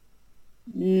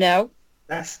 No.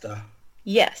 Leicester?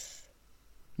 Yes.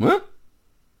 What?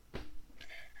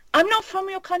 I'm not from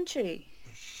your country.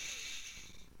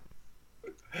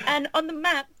 And on the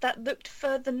map, that looked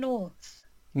further north.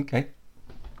 Okay.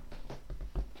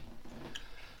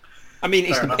 I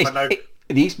mean, Fair enough, I know.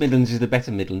 The East Midlands is the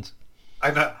better Midlands. I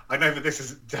know that this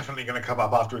is definitely going to come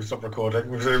up after we stop recording.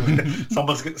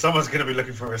 someone's going to be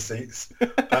looking for receipts.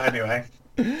 But anyway.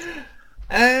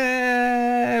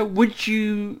 Would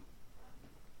you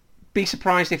be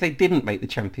surprised if they didn't make the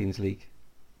Champions League?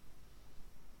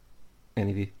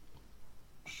 Any of you?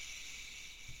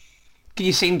 Can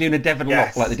you see them doing a Devon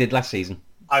Yes. lock like they did last season?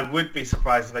 I would be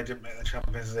surprised if they didn't make the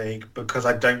Champions League because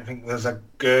I don't think there's a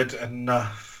good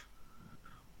enough,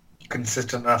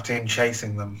 consistent enough team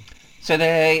chasing them. So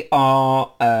they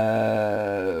are.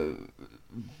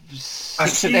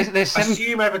 Assume, there's 7.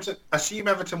 assume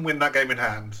Everton win that game in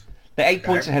hand. They're 8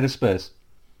 points ahead of Spurs.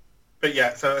 But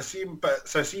yeah, so assume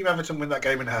Everton win that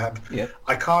game in hand. Yeah.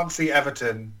 I can't see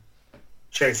Everton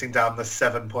chasing down the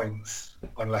 7 points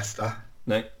on Leicester.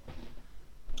 No.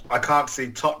 I can't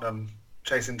see Tottenham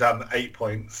chasing down the 8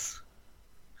 points.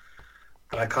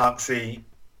 And I can't see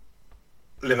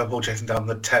Liverpool chasing down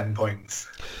the 10 points.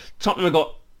 Tottenham have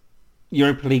got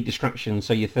Europa League distractions,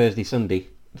 so your Thursday, Sunday.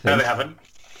 No, they haven't.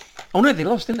 Oh no, they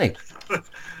lost, didn't they?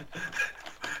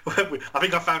 I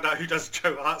think I found out who does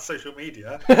Joe Hart's social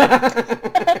media.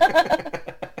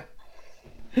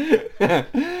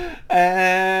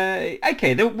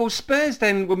 Okay, well, Spurs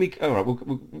then. When we all right,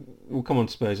 we'll come on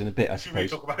to Spurs in a bit, I Should we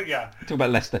suppose. talk about Talk about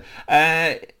Leicester.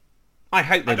 I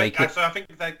hope they make it. So I think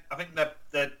they're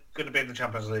going to be in the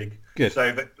Champions League. Good.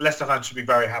 So Leicester fans should be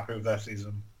very happy with their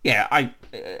season. Yeah,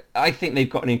 I think they've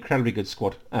got an incredibly good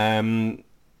squad.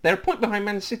 They're a point behind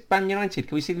Man United.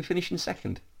 Can we see them finishing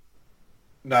second?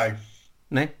 No,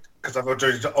 No. because I've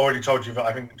already told you that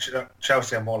I think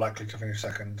Chelsea are more likely to finish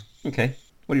second. Okay.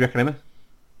 What do you reckon, Emma?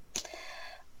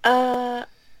 I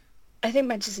think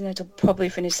Manchester United will probably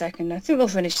finish second. I think they'll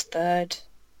finish third.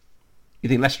 You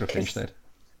think Leicester will finish third?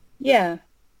 Yeah,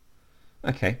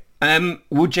 Okay.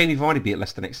 Will Jamie Vardy be at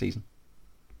Leicester next season?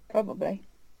 probably.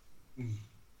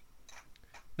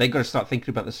 They've got to start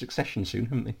thinking about the succession soon,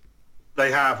 haven't they?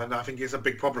 They have, and I think it's a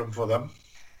big problem for them.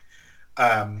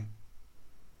 And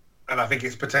I think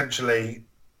it's potentially,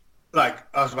 like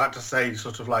I was about to say,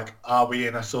 sort of like, are we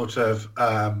in a sort of,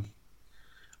 I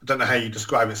don't know how you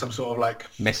describe it, some sort of like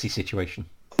Messy situation.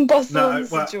 Barcelona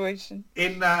well, situation.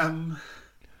 in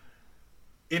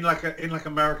like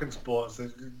American sports,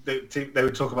 they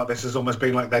would talk about this as almost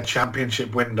being like their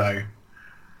championship window.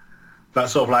 That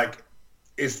sort of like,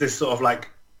 is this sort of like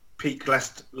peak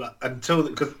Leicester until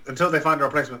they find a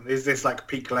replacement? Is this like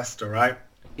peak Leicester, right?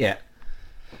 Yeah.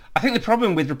 I think the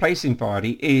problem with replacing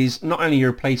Vardy is not only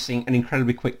you're replacing an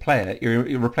incredibly quick player,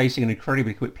 you're replacing an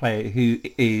incredibly quick player who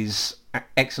is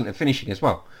excellent at finishing as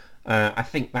well. I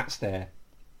think that's their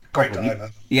Great problem.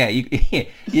 diver. Yeah,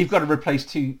 you've got to replace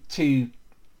two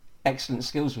excellent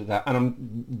skills with that. And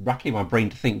I'm racking my brain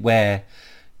to think where,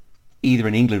 either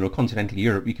in England or continental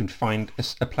Europe, you can find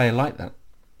a player like that.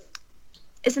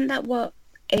 Isn't that what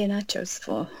Iheanacho's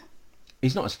for?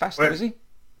 He's not as fast, Well, though, is he?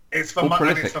 It's for Or money.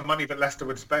 prolific. It's for money that Leicester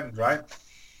would spend, right?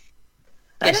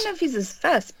 I Yes. don't know if he's as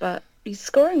fast, but he's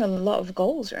scoring a lot of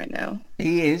goals right now.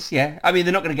 He is, yeah. I mean,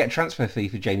 they're not going to get a transfer fee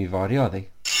for Jamie Vardy, are they?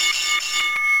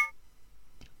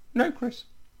 No, Chris.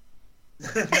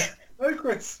 No,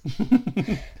 Chris.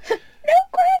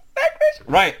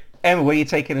 Right, Emma, where are you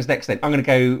taking us next then? I'm going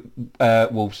to go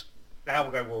Wolves. Now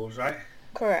we'll go Wolves, right?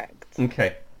 Correct.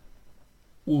 Okay.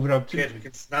 Wolverhampton. Good. We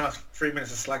can. Now it's 3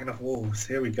 minutes of slagging off Wolves.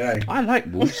 Here we go. I like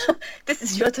Wolves. This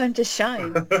is your time to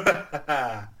shine.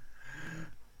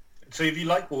 So if you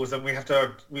like Wolves, then we have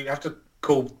to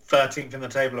call 13th in the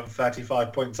table and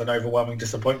 35 points an overwhelming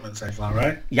disappointment so far,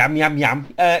 right? Yum, yum,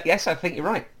 yum. Yes, I think you're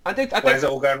right. Where's it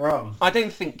all going wrong? I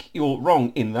don't think you're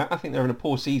wrong in that. I think they're in a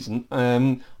poor season.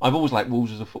 I've always liked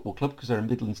Wolves as a football club because they're a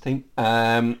Midlands team.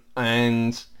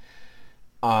 And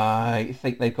I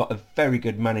think they've got a very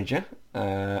good manager.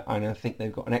 And I think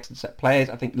they've got an excellent set of players.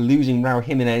 I think losing Raul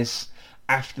Jimenez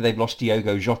after they've lost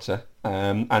Diogo Jota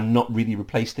and not really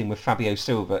replaced him with Fabio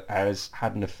Silva has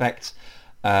had an effect.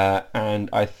 And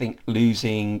I think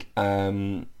losing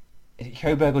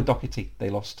Højbjerg or Doherty, they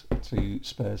lost to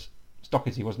Spurs. It's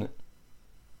Doherty, wasn't it?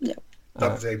 Yeah.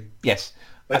 Doherty. Yes.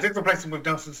 They did replace him with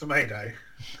Nelson Semedo.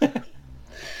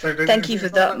 Thank you for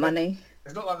that money.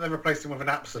 It's not like they replaced him with an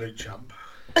absolute chump.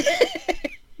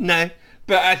 No,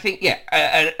 but I think, yeah,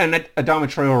 and Adama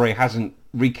Traore hasn't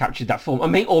recaptured that form.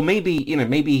 Or maybe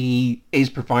he is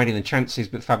providing the chances,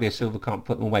 but Fabio Silva can't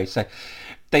put them away. So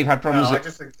they've had problems. No,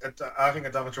 I think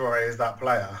Adama Traore is that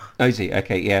player. Oh, is he?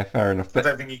 Okay, yeah, fair enough. But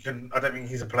I don't think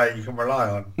he's a player you can rely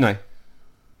on. no,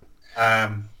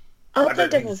 I'll play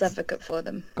devil's advocate for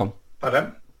them. gone.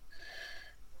 Pardon?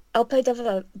 I'll play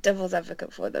devil's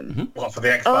advocate for them. Mm-hmm. What, for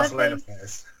the ex-Barcelona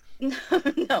players?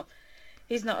 No,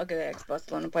 he's not a good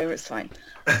ex-Barcelona player. It's fine.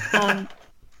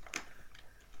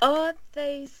 Are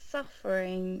they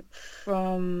suffering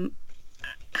from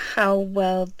how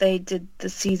well they did the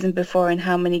season before and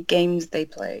how many games they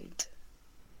played?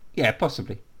 Yeah,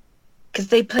 possibly. Because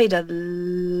they played a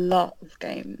lot of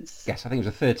games. Yes, I think it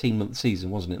was a 13-month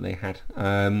season, wasn't it, they had?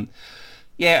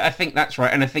 Yeah, I think that's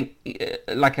right. And I think,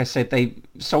 like I said, they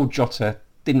sold Jota,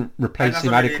 didn't replace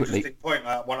him adequately. That's a really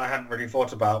interesting point, one I hadn't really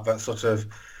thought about, that sort of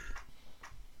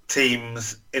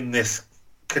teams in this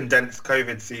condensed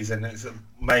COVID season. It's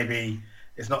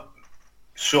not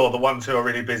sure the ones who are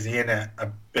really busy in it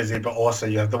are busy, but also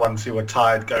you have the ones who are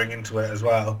tired going into it as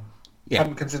well. Yeah.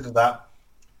 Haven't considered that.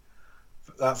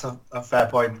 That's a fair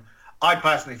point. I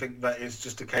personally think that it's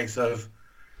just a case of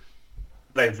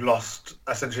they've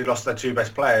essentially lost their two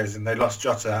best players, and they lost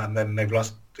Jota, and then they've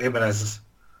lost Jimenez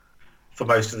for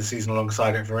most of the season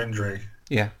alongside it for injury.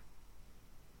 Yeah.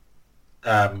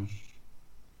 Um,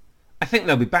 I think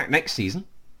they'll be back next season.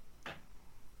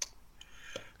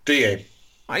 do you?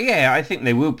 Yeah, I think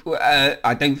they will.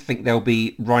 I don't think they'll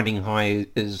be riding high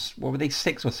as, what were they,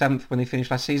 6th or 7th when they finished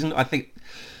last season? I think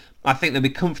they'll be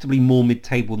comfortably more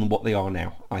mid-table than what they are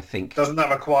now, I think. Doesn't that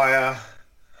require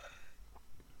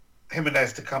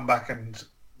Jimenez to come back and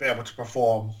be able to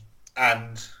perform,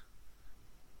 and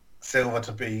Silva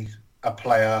to be a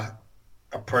player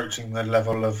approaching the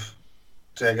level of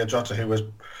Diego Jota,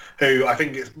 who I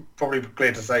think it's probably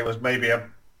clear to say was maybe a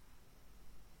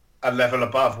level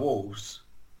above Wolves?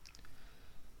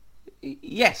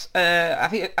 Yes, I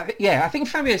think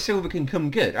Fabio Silva can come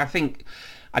good. I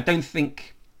don't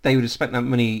think they would have spent that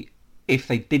money if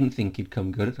they didn't think he'd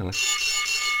come good.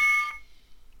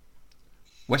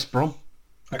 West Brom.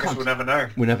 I guess we'll never know.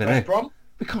 We'll never know. West Brom?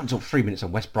 We can't talk 3 minutes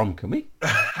on West Brom, can we?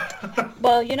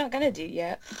 Well, you're not going to do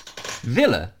yet.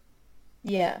 Villa?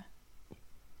 Yeah.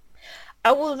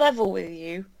 I will level with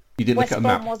you. You didn't look West at a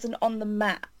Brom map. wasn't on the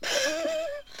map.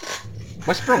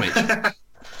 West Bromwich?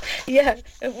 Yeah,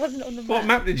 it wasn't on the map. What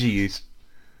map did you use?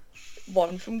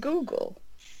 One from Google.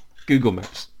 Google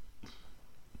Maps.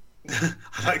 I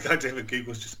like the idea that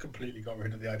Google's just completely got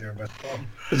rid of the idea of West Brom.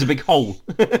 There's a big hole.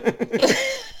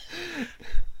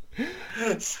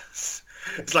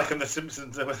 It's like in The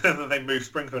Simpsons, when they move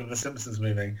Sprinkler in The Simpsons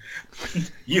movie.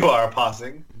 You are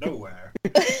passing nowhere.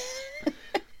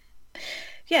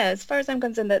 Yeah, as far as I'm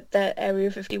concerned, that Area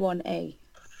 51A.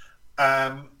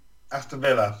 Aston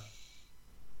Villa.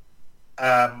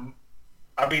 I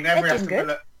mean, every They're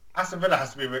doing Aston Villa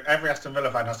has to be. Every Aston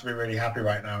Villa fan has to be really happy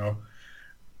right now.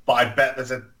 But I bet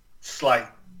there's a slight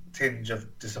tinge of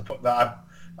disappointment.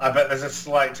 I bet there's a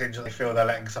slight tinge that they feel they're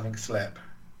letting something slip.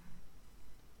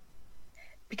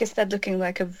 Because they're looking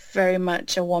like very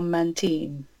much a one-man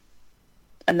team.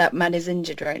 And that man is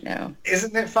injured right now.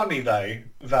 Isn't it funny, though,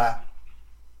 that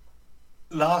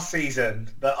last season,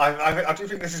 I do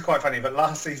think this is quite funny, but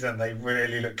last season they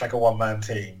really looked like a one-man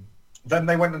team. Then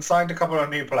they went and signed a couple of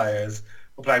new players.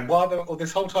 Were playing well.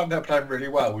 This whole time they're playing really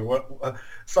well. We were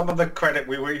some of the credit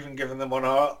we were even giving them on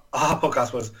our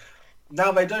podcast was,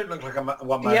 now they don't look like a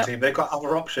one-man team. They've got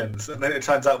other options. And then it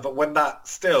turns out that when that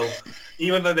still,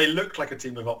 even though they looked like a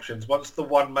team with options, once the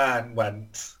one man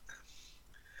went,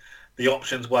 the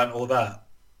options weren't all that.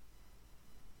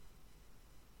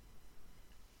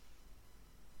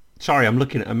 Sorry, I'm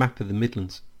looking at a map of the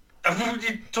Midlands.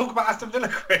 You talk about Aston Villa,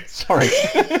 Chris. Sorry.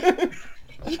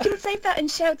 You can say that and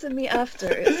shout at me after.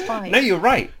 It's fine. No, you're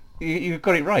right. You've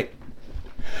got it right.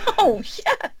 Oh,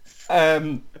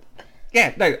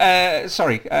 yes.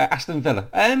 Sorry, Aston Villa.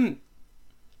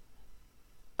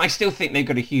 I still think they've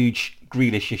got a huge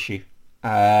Grealish issue.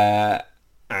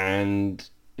 And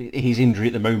his injury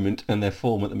at the moment and their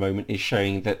form at the moment is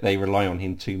showing that they rely on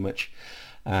him too much.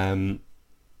 And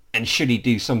should he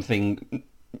do something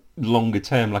longer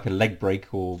term, like a leg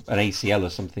break or an ACL or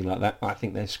something like that, I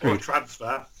think they're screwed.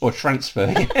 Or transfer.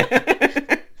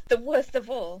 The worst of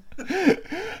all.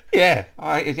 Yeah,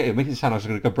 it makes it sound like I was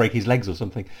going to go break his legs or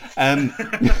something. Wouldn't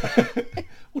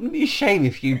it be a shame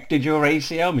if you did your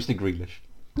ACL, Mr. Grealish?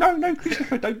 No,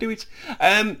 Christopher, don't do it.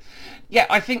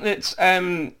 I think that...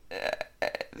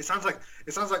 It sounds like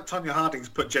Tonya Harding's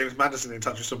put James Maddison in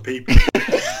touch with some people.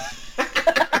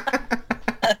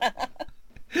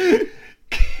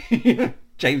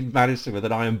 James Maddison with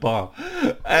an iron bar.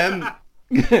 I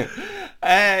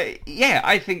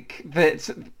think that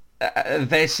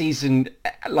their season,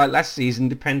 like last season,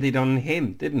 depended on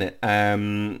him, didn't it?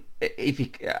 They're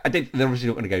obviously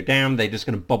not going to go down. They're just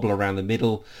going to bobble around the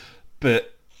middle.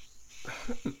 But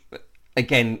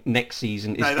again, next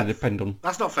season is going to depend on.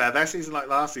 That's not fair. Their season, like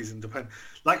last season,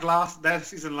 their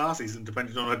season last season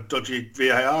depended on a dodgy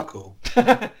VAR call.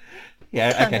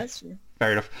 Yeah, okay. That's true.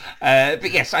 Fair enough.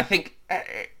 But yes, I think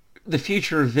the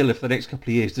future of Villa for the next couple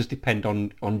of years does depend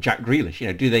on Jack Grealish. You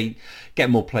know, do they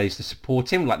get more players to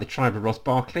support him, like the tribe of Ross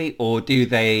Barkley, or do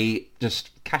they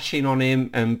just cash in on him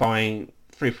and buy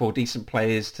 3 or 4 decent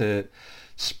players to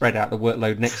spread out the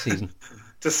workload next season?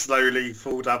 To slowly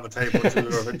fall down the table until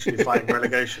they're eventually fighting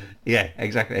relegation. Yeah,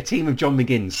 exactly. A team of John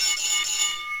McGinns.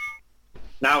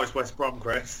 Now it's West Brom,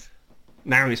 Chris.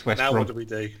 Now it's West Brom. Now what do we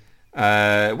do?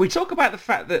 We talk about the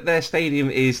fact that their stadium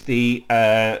is the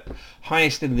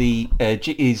highest in the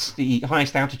is the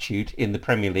highest altitude in the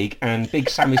Premier League, and Big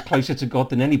Sam is closer to God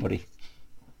than anybody.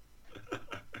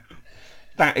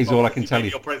 That is all I can tell you.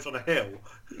 He operates on a hill.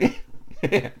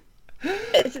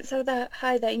 Is it so that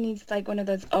high that he needs like one of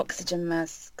those oxygen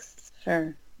masks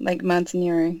for like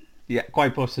mountaineering? Yeah,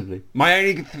 quite possibly. My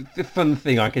only fun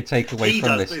thing I could take away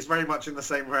from this... But it's very much in the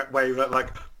same way that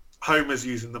like Homer's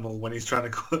using them all when he's trying to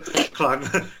climb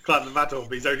the Matterhorn,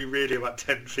 but he's only really about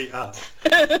 10 feet up.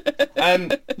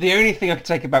 The only thing I can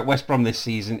take about West Brom this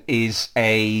season is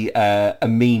a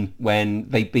meme when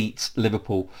they beat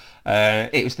Liverpool.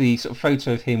 It was the sort of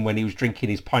photo of him when he was drinking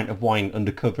his pint of wine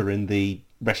undercover in the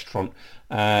restaurant,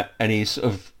 and he's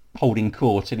sort of holding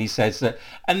court, and he says,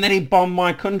 and then he bombed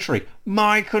my country.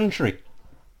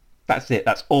 That's it.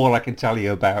 That's all I can tell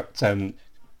you about...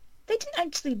 They didn't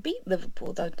actually beat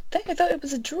Liverpool, though, did they? I thought it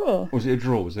was a draw. Was it a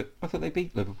draw, was it? I thought they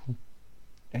beat Liverpool.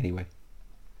 Anyway,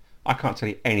 I can't tell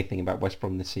you anything about West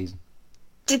Brom this season.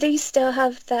 Do they still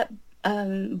have that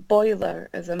boiler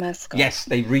as a mascot? Yes,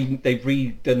 they've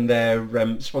redone their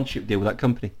sponsorship deal with that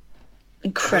company.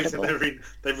 Incredible.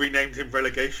 They've renamed him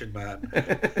Relegation Man.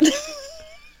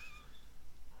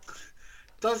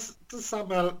 Does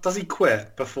he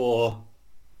quit before...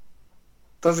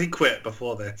 Does he quit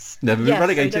before this? Never been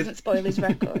relegated. So he doesn't spoil his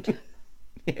record.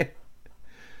 Yeah.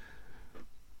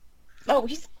 Oh,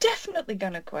 he's definitely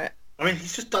going to quit. I mean,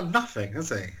 he's just done nothing, has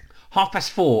he?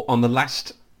 4:30 on the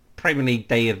last Premier League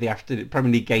day of the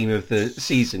Premier League game of the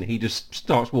season, he just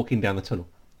starts walking down the tunnel.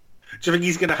 Do you think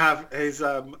he's going to have his,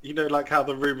 like how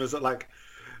the rumours that, like,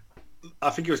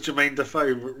 I think it was Jermaine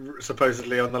Defoe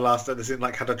supposedly on the last day of the season,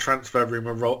 like, had a transfer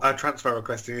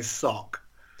request in his sock.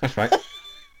 That's right.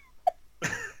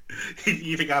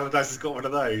 You think Allardyce has got one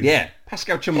of those? Yeah,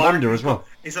 Pascal Chumbanda as well.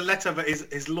 It's a letter that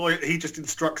his lawyer, he just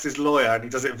instructs his lawyer, and he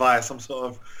does it via some sort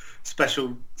of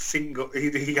special single.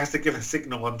 He has to give a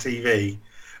signal on TV.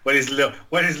 When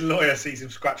his lawyer sees him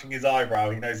scratching his eyebrow,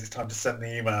 he knows it's time to send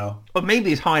the email. Or maybe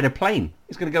he's hired a plane.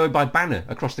 He's going to go by banner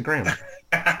across the ground.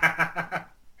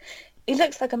 He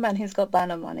looks like a man who's got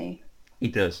banner money. He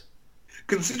does.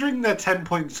 Considering they're 10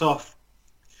 points off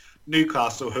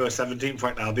Newcastle, who are 17th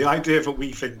right now, the idea that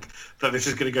we think that this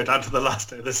is going to go down to the last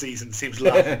day of the season seems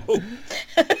laughable.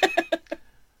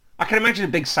 I can imagine a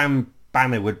Big Sam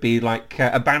banner would be like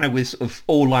a banner with sort of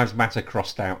All Lives Matter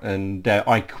crossed out and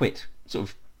I quit sort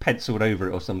of penciled over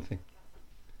it or something.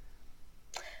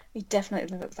 He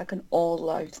definitely looks like an All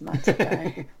Lives Matter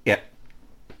guy. Yeah.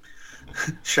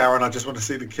 Sharon, I just want to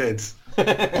see the kids.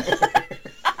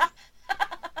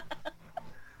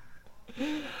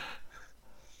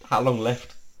 How long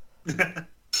left?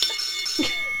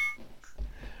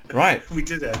 Right. We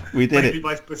did it. We did Maybe it.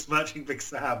 by besmirching Big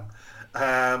Sam.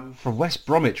 From West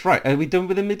Bromwich. Right. Are we done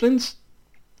with the Midlands?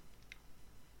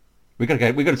 We got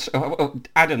to go.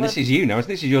 Adam, this is you now.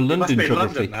 This is your London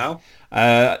geography. London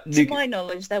now. To my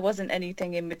knowledge, there wasn't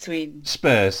anything in between.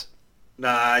 Spurs.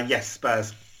 Nah, yes,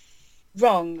 Spurs.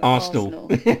 Wrong. Arsenal.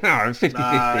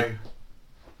 50-50.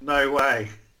 No way.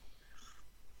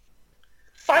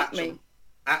 Fight me.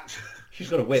 She's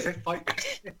got a whip.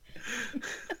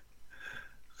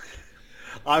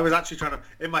 I was actually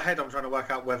in my head, I'm trying to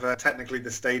work out whether technically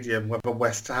the stadium, whether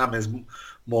West Ham is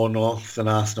more north than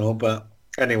Arsenal, but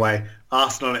anyway,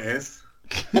 Arsenal it is.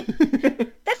 They're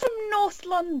from North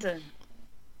London.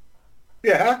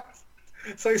 Yeah,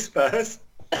 so Spurs.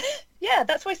 Yeah,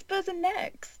 that's why Spurs are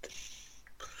next.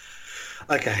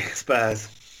 Okay, Spurs.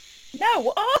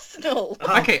 No, Arsenal.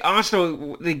 Okay,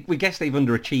 Arsenal, we guess they've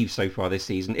underachieved so far this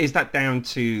season. Is that down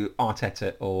to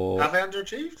Arteta or... Have they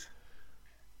underachieved?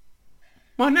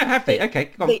 Well, no, have they? Okay,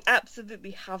 come on. They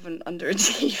absolutely haven't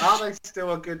underachieved. Are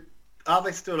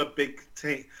they still a big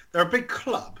team? They're a big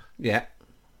club. Yeah.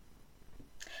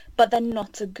 But they're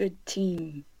not a good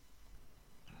team.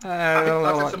 I think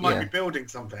Arteta might be building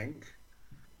something,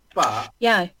 but...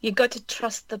 Yeah, you got to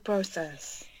trust the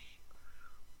process.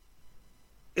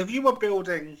 If you were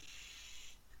building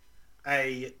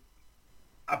a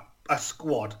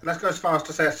squad, let's go as far as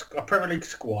to say a Premier League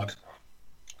squad,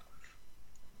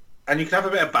 and you can have a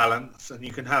bit of balance, and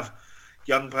you can have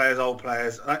young players, old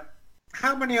players. Like,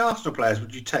 how many Arsenal players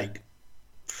would you take?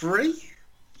 3?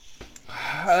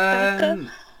 At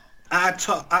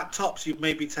tops, you'd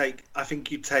maybe take. I think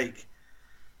you'd take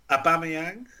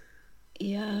Aubameyang.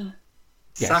 Yeah.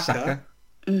 Saka.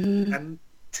 Mm-hmm. And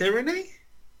Tierney.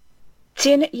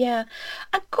 Yeah,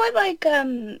 I quite like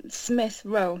Smith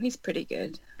Rowe. He's pretty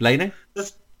good. Leno?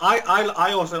 I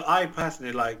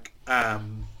personally like why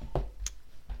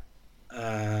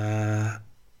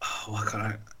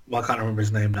can't I remember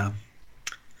his name now?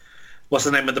 What's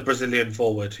the name of the Brazilian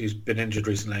forward who's been injured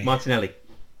recently? Martinelli.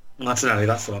 Martinelli,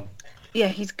 that's the one. Yeah,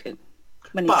 he's good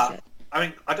when he's But fit. I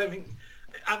mean, I don't think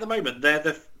at the moment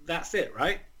that's it,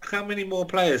 right? How many more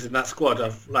players in that squad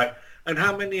and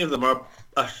how many of them are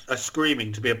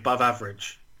screaming to be above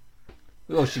average?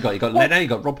 Who else you got? You got Leno, you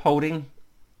got Rob Holding,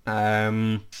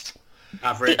 Average.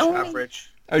 The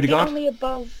Odegaard. only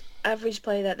above average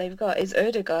player that they've got is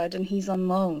Odegaard, and he's on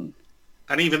loan.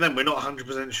 And even then, we're not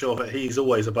 100% sure that he's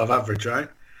always above average, right?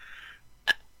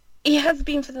 He has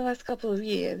been for the last couple of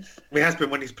years. He has been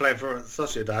when he's playing for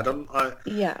Sociedad.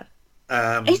 Yeah.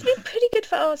 He's been pretty good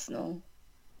for Arsenal.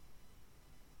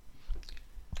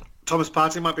 Thomas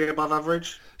Partey might be above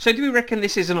average. So do we reckon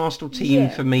this is an Arsenal team Yeah.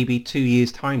 for maybe 2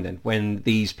 years' time then, when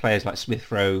these players like Smith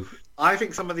Rowe... I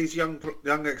think some of these young,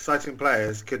 exciting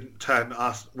players could turn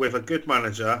us with a good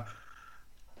manager,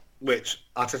 which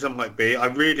Arteta might be. I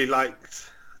really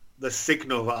liked the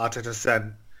signal that Arteta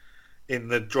sent in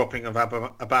the dropping of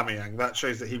Aubameyang. That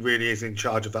shows that he really is in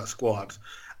charge of that squad,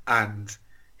 and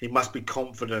he must be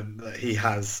confident that he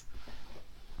has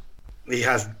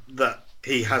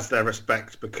their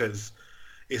respect, because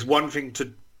it's one thing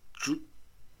to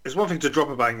drop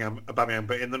Aubameyang,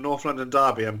 but in the North London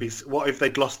derby, what if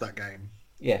they'd lost that game?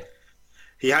 Yeah.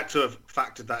 He had to have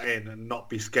factored that in and not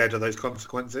be scared of those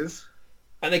consequences.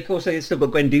 And of course they've still got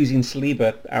Guendouzi and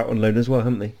Saliba out on loan as well,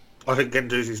 haven't they? I think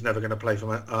Guendouzi's never going to play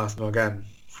for Arsenal again.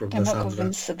 From I'm the not sounds of it.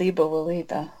 convinced Saliba will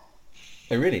either.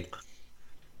 Oh, really?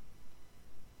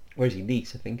 Where's he?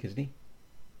 Nice, I think, isn't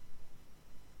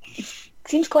he?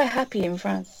 Seems quite happy in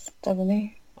France, doesn't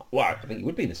he? Well, I think he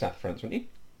would be in the south of France, wouldn't he?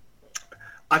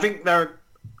 I think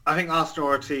Arsenal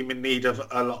are a team in need of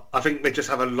a lot. I think they just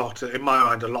have in my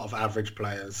mind, a lot of average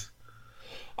players.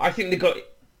 I think they've got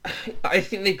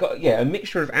a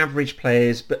mixture of average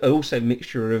players, but also a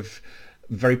mixture of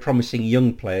very promising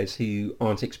young players who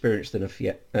aren't experienced enough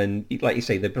yet. And like you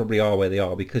say, they probably are where they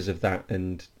are because of that,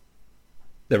 and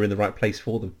they're in the right place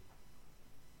for them.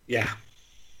 Yeah.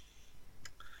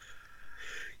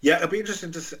 Yeah, it'll be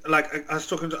interesting to see, I was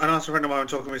talking to an Arsenal friend of mine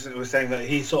talking recently, was saying that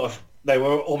they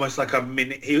were almost like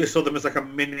he saw them as like a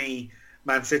mini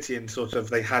Man City, and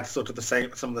they had some of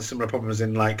the similar problems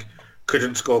in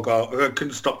couldn't score goals,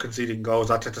 couldn't stop conceding goals.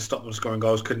 Arteta stopped them scoring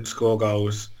goals, couldn't score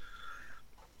goals.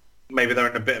 Maybe they're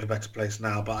in a bit of a better place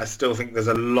now, but I still think there's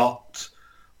a lot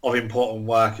of important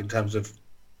work in terms of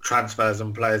transfers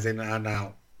and players in and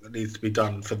out that needs to be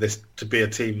done for this to be a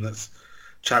team that's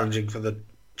challenging for the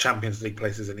Champions League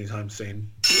places anytime soon.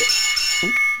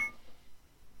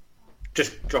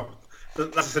 Just drop.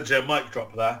 That's essentially a mic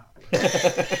drop there.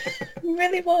 It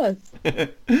really was.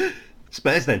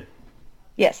 Spurs then.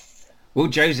 Yes. Will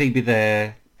Josie be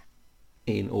there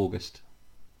in August?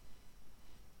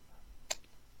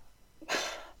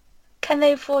 Can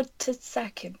they afford to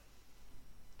sack him?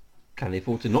 Can they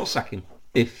afford to not sack him?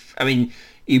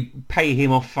 You pay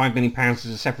him off £5 million as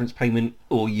a severance payment,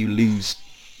 or you lose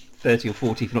 30 or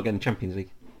 40 for not getting the Champions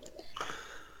League.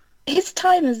 His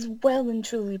time is well and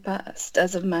truly past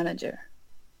as a manager.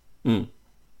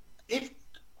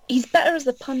 He's better as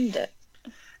a pundit.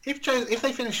 If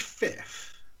they finish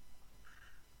fifth,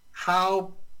 I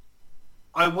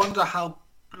wonder how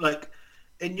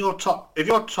in your top, if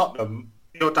you're Tottenham,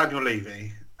 you're Daniel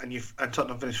Levy, and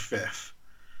Tottenham finish fifth,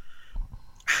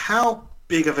 how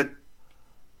big of a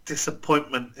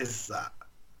disappointment is that?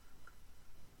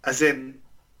 As in,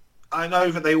 I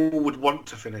know that they all would want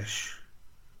to finish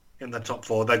in the top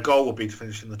four. Their goal would be to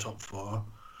finish in the top four.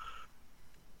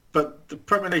 But the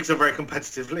Premier League's a very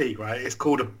competitive league, right? It's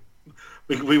called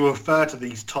we refer to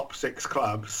these top six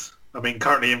clubs.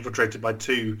 Currently infiltrated by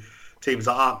two teams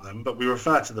that aren't them, but we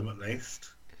refer to them at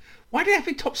least. Why do they have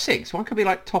to be top six? Why can't it be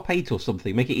like top 8 or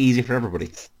something? Make it easier for everybody.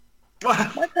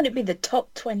 Why can't it be the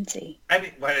top 20?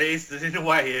 It is, in a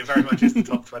way, it very much is the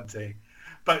top 20.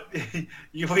 But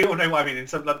we all know what I mean. In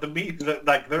some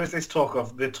there is this talk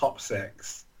of the top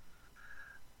 6,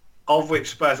 of which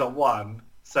Spurs are one.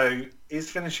 So is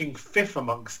finishing fifth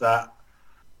amongst that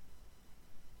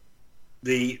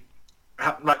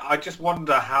I just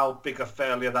wonder how big a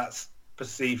failure that's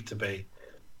perceived to be.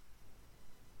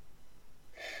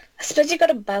 I suppose you got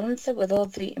to balance it with all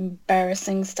the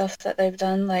embarrassing stuff that they've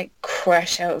done, like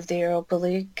crash out of the Europa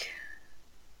League,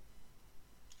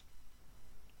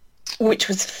 which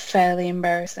was fairly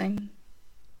embarrassing.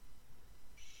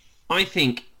 I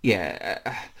think,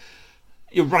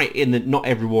 you're right in that not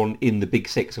everyone in the Big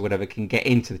Six or whatever can get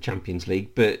into the Champions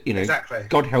League, but, Exactly.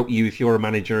 God help you if you're a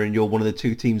manager and you're one of the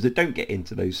two teams that don't get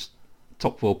into those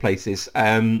top 4 places.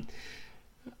 I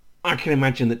can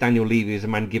imagine that Daniel Levy is a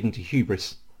man given to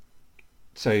hubris.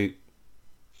 So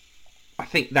I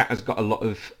think that has got a lot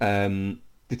of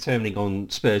determining on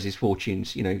Spurs'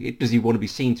 fortunes. Does he want to be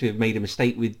seen to have made a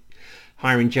mistake with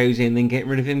hiring Jose and then getting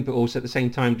rid of him? But also at the same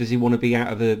time, does he want to be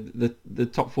out of the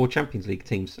top 4 Champions League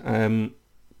teams?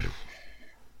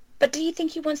 But do you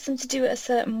think he wants them to do it a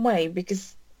certain way?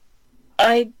 Because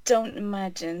I don't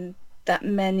imagine that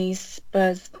many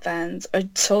Spurs fans are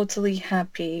totally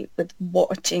happy with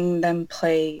watching them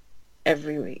play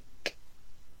every week.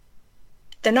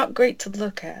 They're not great to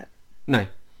look at. No,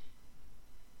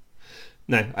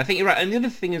 I think you're right. And the other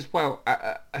thing as well,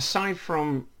 aside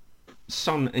from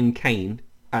Son and Kane,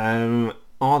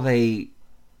 are they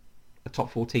a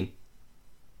top 4 team?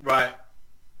 Right.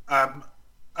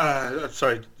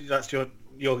 Sorry, that's your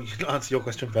answer your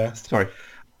question first. Sorry.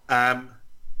 Are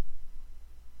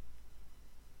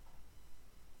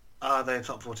they a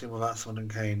top 4 team without Son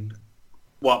and Kane?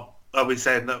 What are we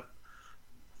saying, that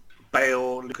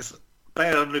Bale and Lucas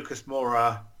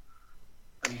Moura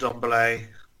and Ndombele?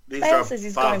 Bale says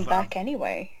he's going back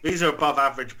anyway. These are above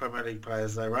average Premier League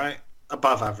players, though, right?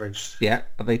 Above average. Yeah.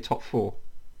 Are they top 4?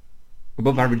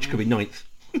 Above average could be 9th,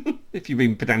 if you're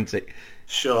being pedantic.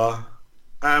 Sure.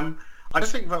 I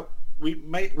just think that we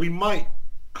might.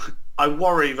 I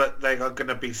worry that they are going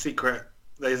to be secret.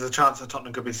 There's a chance that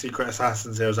Tottenham could be secret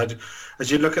assassins here. As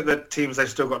you look at the teams they've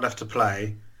still got left to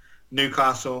play: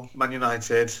 Newcastle, Man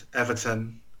United,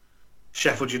 Everton,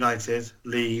 Sheffield United,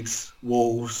 Leeds,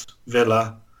 Wolves,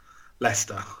 Villa,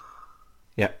 Leicester.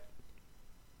 Yeah.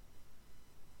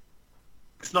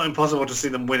 It's not impossible to see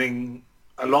them winning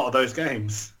a lot of those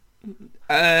games.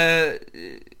 No,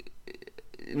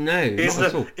 not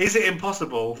at all. Is it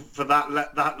impossible for that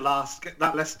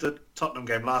Leicester Tottenham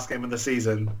game, last game of the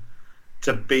season,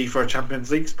 to be for a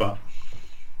Champions League spot?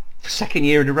 Second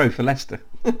year in a row for Leicester.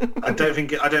 I don't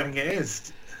think it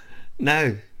is.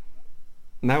 No,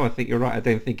 I think you're right. I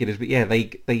don't think it is. But yeah,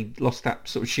 they lost that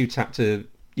sort of shootout to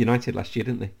United last year,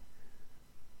 didn't they?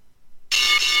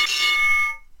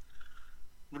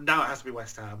 Now it has to be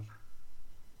West Ham.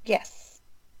 Yes.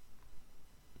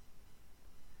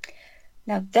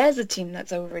 Now there's a team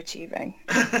that's overachieving.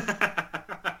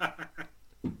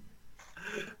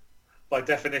 By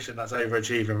definition, that's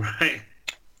overachieving, right?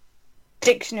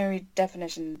 Dictionary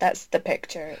definition, that's the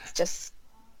picture. It's just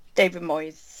David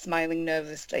Moyes smiling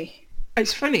nervously.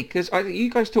 It's funny because you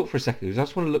guys talk for a second because I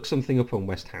just want to look something up on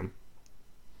West Ham.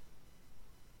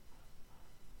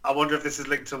 I wonder if this is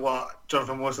linked to what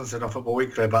Jonathan Wilson said on Football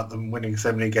Weekly about them winning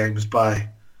so many games by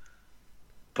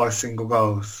single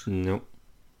goals. No.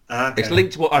 Okay. It's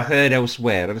linked to what I've heard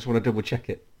elsewhere. I just want to double check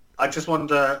it. I just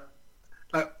wonder,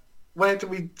 where do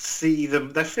we see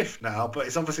them? They're 5th now, but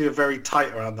it's obviously very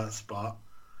tight around that spot.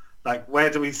 Where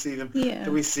do we see them? Yeah.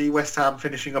 Do we see West Ham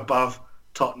finishing above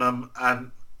Tottenham?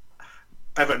 And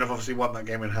Everton have obviously won that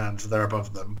game in hand, so they're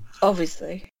above them.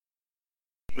 Obviously.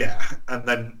 Yeah, and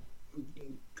then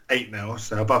 8-0,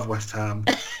 so above West Ham.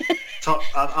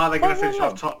 Are they going to finish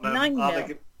off Tottenham?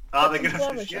 9-0. Are they going to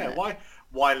finish? Yeah.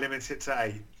 Why limit it to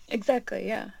 8? Exactly.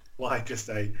 Yeah. Why just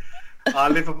 8?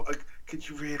 Liverpool. Could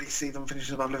you really see them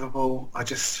finishing above Liverpool?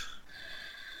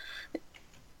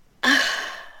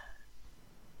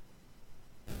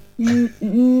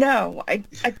 No. I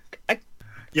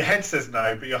Your head says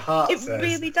no, but your heart says... It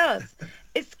really does.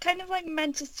 It's kind of like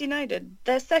Manchester United.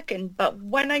 They're second, but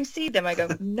when I see them, I go,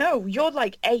 no, you're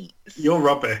 8th. You're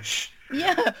rubbish.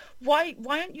 Yeah. Why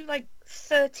aren't you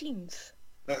 13th?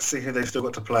 Let's see who they've still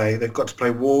got to play. They've got to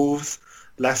play Wolves,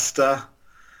 Leicester,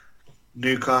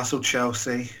 Newcastle,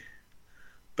 Chelsea,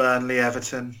 Burnley,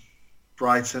 Everton,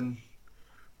 Brighton,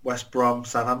 West Brom,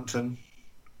 Southampton.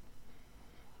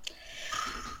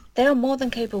 They are more than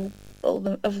capable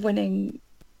of winning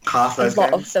half a those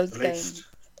lot games, of those at games.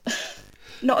 least.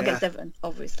 Not against Everton,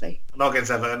 obviously. Not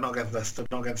against Everton, not against Leicester,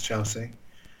 not against Chelsea.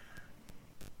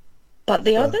 But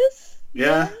the others?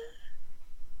 Yeah.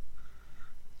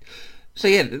 So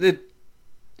yeah, the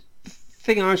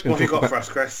thing I was going What to have you talk got about... for us,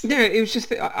 Chris? No, it was just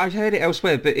that I heard it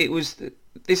elsewhere, but it was...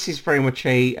 This is very much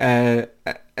a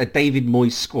David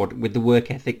Moyes squad with the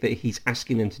work ethic that he's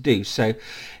asking them to do. So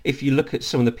if you look at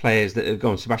some of the players that have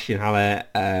gone, Sebastian Haller,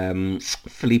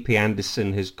 Felipe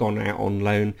Anderson has gone out on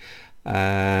loan,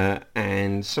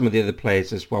 and some of the other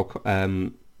players as well,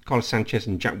 Carlos Sanchez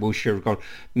and Jack Wilshere have gone.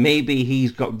 Maybe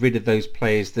he's got rid of those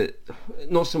players that,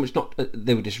 not so much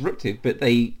they were disruptive, but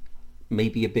they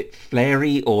maybe a bit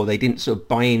flary, or they didn't sort of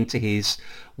buy into his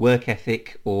work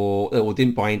ethic, or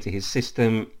didn't buy into his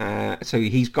system. So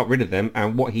he's got rid of them,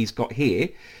 and what he's got here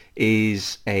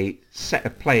is a set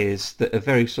of players that are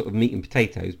very sort of meat and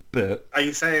potatoes. But are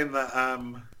you saying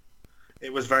that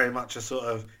it was very much a sort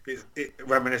of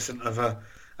reminiscent of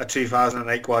a a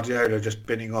 2008 Guardiola just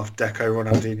binning off Deco,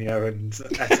 Ronaldinho, and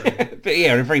Eto'o. But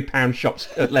yeah, a very pound shops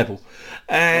level.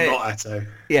 Well, not Eto'o,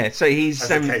 Yeah, so he's as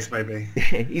the case may be.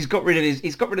 he's got rid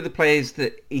of the players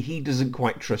that he doesn't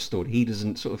quite trust, or he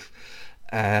doesn't sort of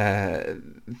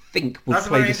think would That's a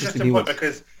play very the system interesting he point wants.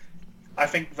 because I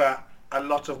think that a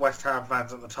lot of West Ham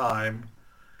fans at the time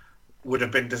would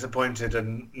have been disappointed,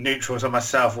 and neutrals and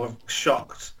myself were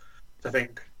shocked to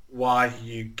think, why are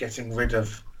you getting rid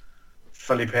of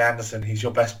Felipe Anderson? He's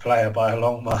your best player by a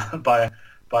long by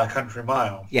a country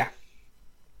mile. Yeah.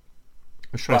 I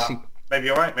was trying But to see. maybe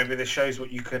you're right. Maybe this shows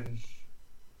what you can.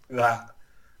 That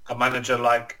a manager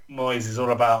like Moyes is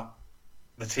all about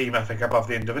the team ethic above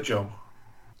the individual.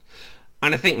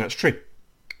 And I think that's true.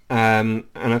 And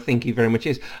I think he very much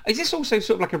is. Is this also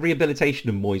sort of like a rehabilitation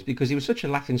of Moyes because he was such a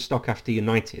laughing stock after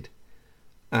United?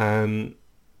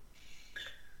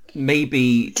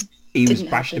 Maybe he was Didn't help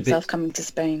bashed a himself bit. coming to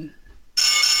Spain.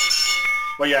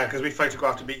 Well, yeah, because we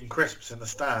photographed him eating crisps in the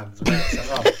stands. And we got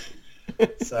sent off.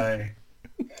 So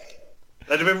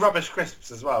there'd have been rubbish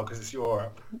crisps as well because it's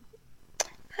Europe.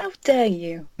 How dare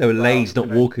you? They were Lays, not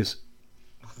you know. Walkers.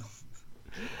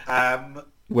 Um,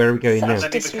 Where are we going now?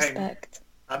 Such Then he became- disrespect.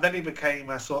 and then he became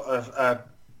a sort of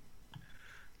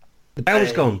The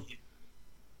bell's a- gone.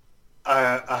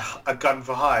 a gun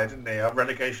for hire, didn't he? A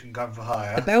relegation gun for The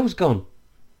hire. bell's gone.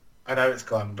 I know it's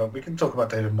gone, but we can talk about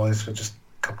David Moyes for just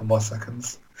a couple more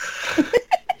seconds.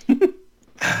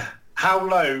 How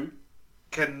low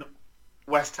can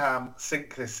West Ham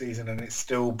sink this season and it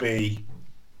still be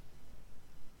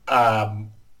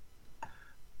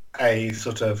a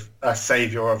sort of a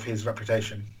saviour of his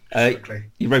reputation? Quickly.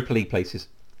 Europa League places.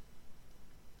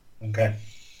 Okay.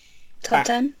 Top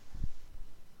 10?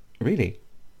 Really?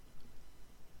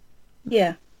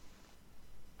 Yeah.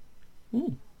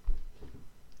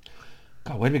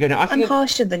 God, where do we go now? I I'm think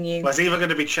harsher than you. Well, it's either going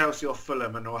to be Chelsea or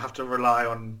Fulham, and we'll have to rely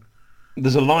on.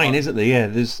 there's a line, isn't there? Yeah,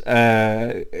 there's...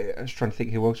 I was trying to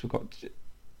think who else we've got.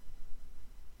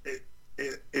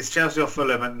 It's Chelsea or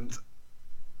Fulham, and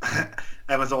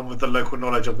Emma's on with the local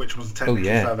knowledge of which one's technically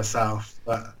yeah. further south.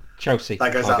 But Chelsea.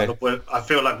 that goes I'll out go. I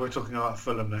feel like we're talking about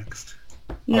Fulham next.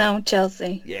 No,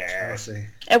 Chelsea. Yeah. Chelsea.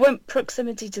 I want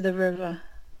proximity to the river.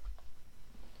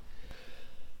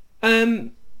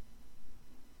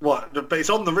 What? But it's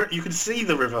on the river. You can see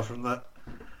the river from the.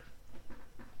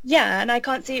 Yeah, and I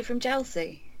can't see it from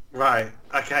Chelsea. Right.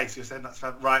 Okay. So you're saying that's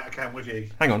right. Okay, I'm with you.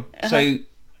 Hang on. So,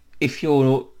 if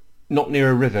you're not near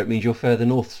a river, it means you're further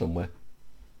north somewhere.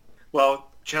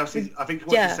 Well, Chelsea. I think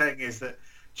what Yeah. you're saying is that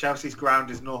Chelsea's ground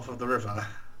is north of the river.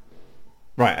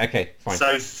 Right. Okay. Fine.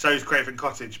 So's Craven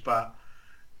Cottage, but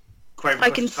Craven I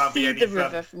Cottage can can't be see any the further-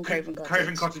 river from Craven Cottage.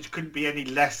 Craven Cottage couldn't be any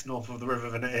less north of the river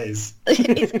than it is.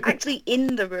 It's actually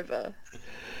in the river.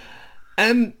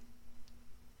 They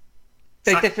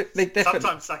Sack- definitely.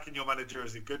 Sometimes sacking your manager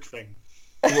is a good thing.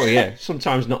 Well, yeah.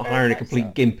 Sometimes not hiring a much complete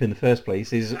so. gimp in the first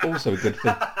place is also a good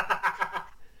thing.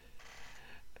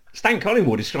 Stan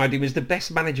Collingwood described him as the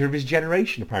best manager of his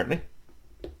generation, apparently.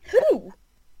 Who?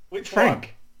 Which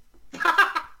Frank.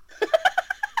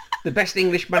 The best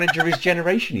English manager of his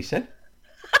generation, he said.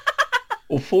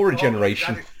 Or for a one?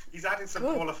 generation. He's added some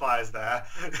Good. qualifiers there.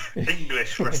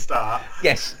 English for a start.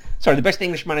 Yes. Sorry, the best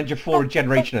English manager for a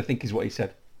generation, I think is what he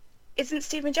said. Isn't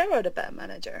Steven Gerrard a better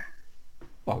manager?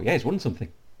 Well, yeah, he's won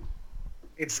something.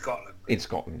 In Scotland. In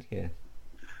Scotland, yeah.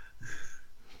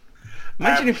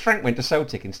 Imagine if Frank went to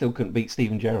Celtic and still couldn't beat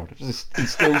Steven Gerrard. He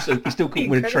still couldn't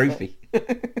win a Incredible. trophy.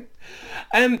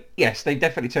 Yes, they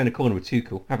definitely turned a corner with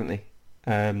Tuchel, haven't they?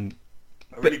 A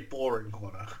really boring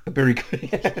corner. Very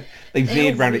good. They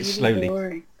veered round it slowly.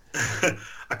 Boring.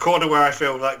 A corner where I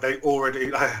feel like they've already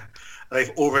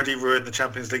ruined the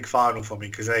Champions League final for me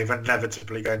because they're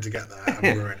inevitably going to get there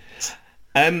and ruin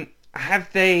it.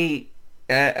 Have they?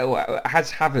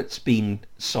 Has Havertz been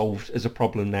solved as a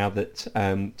problem now that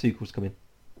Tuchel's come in?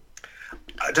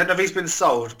 I don't know if he's been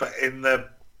sold, but in the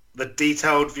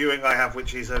detailed viewing I have,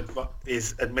 which is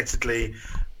admittedly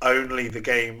only the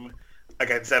game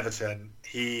against Everton,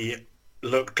 he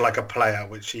looked like a player,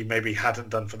 which he maybe hadn't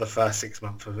done for the first 6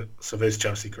 months of his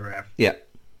Chelsea career. Yeah.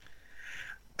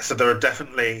 So there are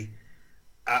definitely,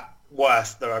 at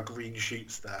worst, there are green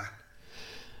shoots there.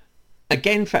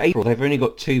 Again, for April, they've only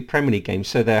got 2 Premier League games,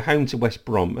 so they're home to West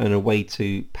Brom and away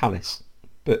to Palace.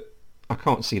 But I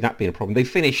can't see that being a problem. They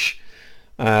finish,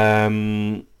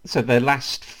 so their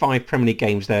last 5 Premier League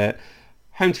games, they're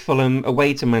home to Fulham,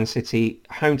 away to Man City,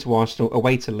 home to Arsenal,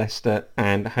 away to Leicester,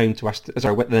 and home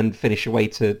to then finish away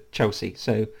to Chelsea.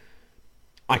 So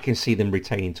I can see them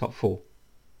retaining top 4.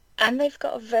 And they've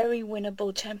got a very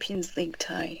winnable Champions League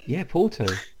tie. Yeah, Porto.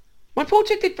 My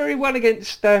Porto did very well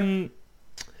against Juventus.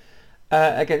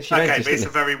 Okay, but it's didn't a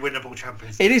it? very winnable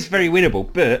Champions League. It is very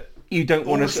winnable, but you don't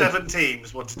want All to... 7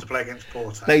 teams wanted to play against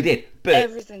Porto. They did, but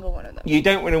Every single one of them. you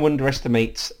don't want to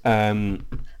underestimate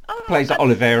Oh, players like absolutely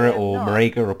Oliveira I'm or not.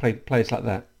 Marega or players like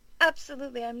that.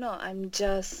 Absolutely, I'm not. I'm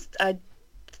just... They're not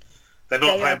they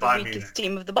playing are the Bayern weakest Munich.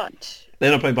 team of the bunch.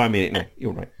 They're not playing Bayern Munich, no.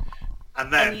 You're right.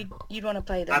 And then, And you'd want to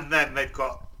play them. and then they've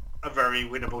got a very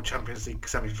winnable Champions League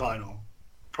semi-final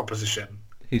proposition.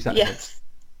 Who's that against? Yes.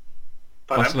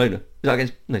 Pardon? Barcelona. Is that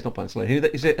against? No, it's not Barcelona.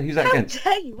 Who's that How against?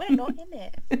 dare you? We're not in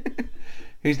it.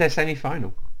 Who's their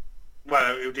semi-final?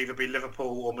 Well, it would either be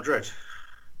Liverpool or Madrid,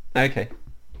 Okay.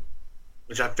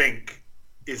 which I think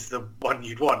is the one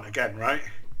you'd want again, right?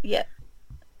 Yeah,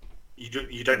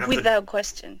 You don't have without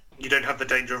question. you don't have the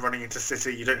danger of running into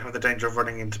City. You don't have the danger of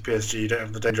running into PSG. You don't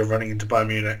have the danger of running into Bayern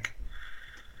Munich.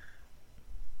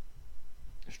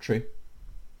 That's true.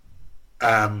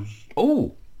 Um,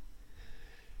 Oh,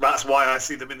 that's why I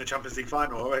see them in the Champions League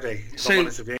final already. If So- I'm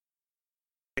honest with you.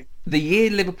 the year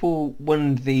Liverpool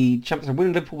won the Champions,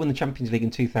 when Liverpool won the Champions League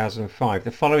in 2005,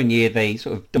 the following year they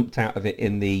sort of dumped out of it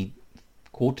in the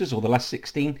quarters or the last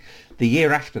 16. The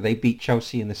year after, they beat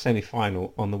Chelsea in the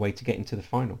semi-final on the way to get into the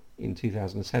final in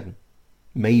 2007.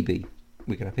 Maybe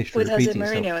we can have history With Jose repeating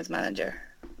itself. Mourinho as manager.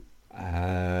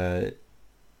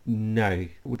 No,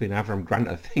 it would have been Avram Grant,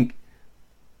 I think.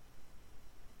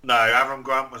 No, Avram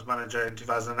Grant was manager in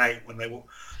 2008 when they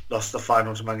lost the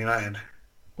final to Man United.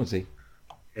 Was he?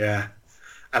 Yeah.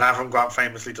 And Avram Grant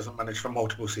famously doesn't manage for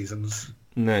multiple seasons.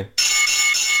 No.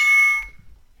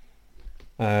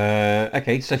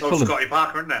 Okay, so Oh, Fulham. Scotty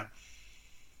Parker, isn't it?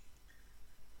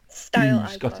 Style icon.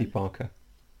 Scotty Parker.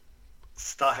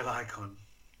 Style icon.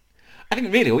 I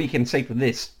think really all you can say for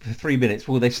this, for 3 minutes,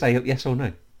 will they stay up, yes or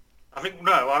no? I think,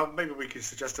 no, maybe we could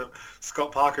suggest that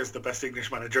Scott Parker is the best English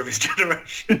manager of his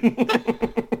generation.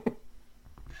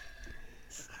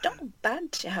 Not a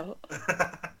bad shout.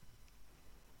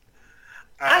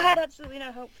 I had absolutely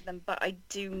no hope for them, but I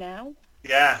do now.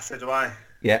 Yeah, so do I.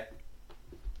 Yeah.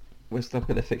 Let's look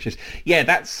at the fixtures. Yeah,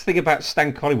 that's the thing about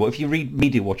Stan Collymore. If you read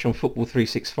Media Watch on Football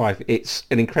 365, it's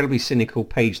an incredibly cynical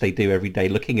page they do every day,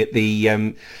 looking at the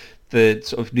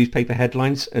sort of newspaper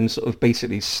headlines and sort of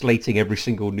basically slating every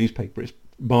single newspaper. It's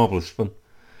marvellous fun.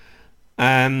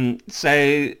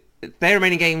 So their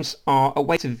remaining games are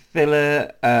away to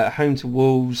Villa, home to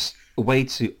Wolves, away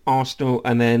to Arsenal,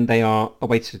 and then they are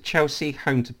away to Chelsea,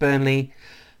 home to Burnley,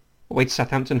 away to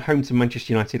Southampton, home to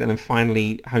Manchester United, and then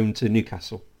finally home to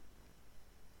Newcastle.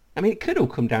 I mean, it could all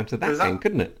come down to that game,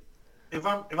 couldn't it? If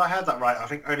I heard that right, I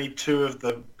think only two of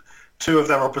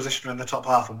their opposition are in the top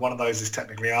half, and one of those is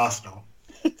technically Arsenal.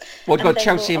 Well, we've And got they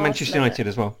Chelsea will and Manchester Arsenal United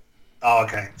as well. Oh,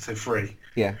 okay, so 3.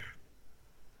 Yeah.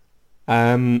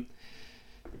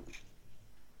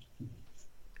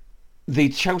 The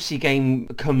Chelsea game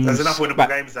comes... There's enough winnable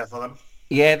games there for them.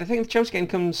 Yeah, the thing, the Chelsea game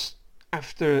comes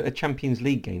after a Champions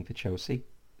League game for Chelsea,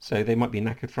 so they might be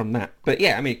knackered from that. But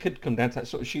yeah, I mean, it could come down to that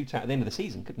sort of shootout at the end of the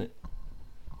season, couldn't it?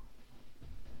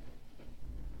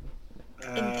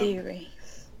 In theory.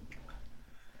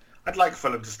 I'd like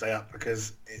Fulham to stay up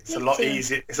because it's a Me lot too.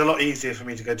 easier. It's a lot easier for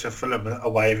me to go to Fulham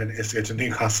away than it is to go to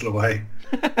Newcastle away.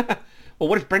 Well,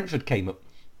 what if Brentford came up?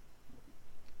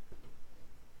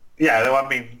 Yeah, though I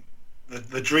mean,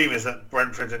 the dream is that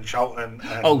Brentford and Charlton.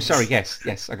 And Oh, sorry, yes,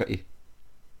 I got you.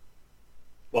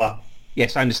 What?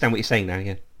 Yes, I understand what you're saying now,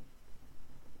 yeah.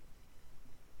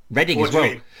 Reading What as do you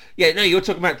well. mean? Yeah, no, you're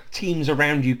talking about teams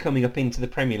around you coming up into the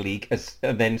Premier League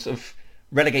and then sort of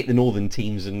relegate the northern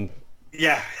teams and...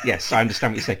 Yeah. Yes, I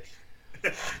understand what you're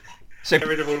saying. So, Get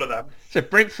rid of all of them. so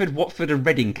Brentford, Watford and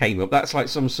Reading came up. That's like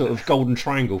some sort of golden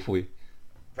triangle for you,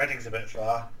 Reading's a bit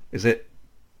far. is it?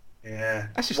 Yeah.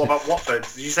 That's just What about Watford?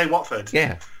 Did you say Watford?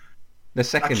 Yeah. The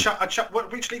second.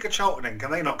 Which league are Charlton in? Can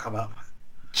they not come up?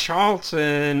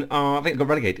 Charlton are, I think, got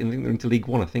relegated. I think they're into League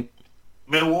One, I think.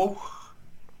 Millwall?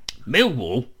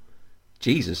 Millwall?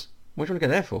 Jesus. What do you want to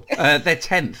go there for? They're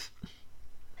 10th.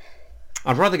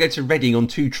 I'd rather go to Reading on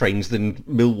 2 trains than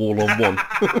Millwall on 1.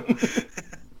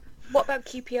 What about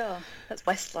QPR? That's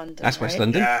West London. That's West right?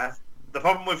 London. Yeah. The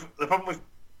problem with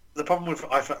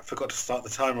I forgot to start the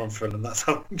timer on Fulham. That's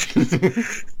how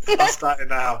I'll start it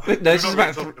now. No, this is We're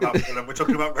not about- really talking about Fulham. We're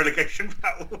talking about relegation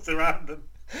battles around them.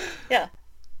 Yeah.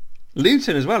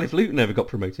 Luton as well, if Luton ever got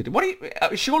promoted. What do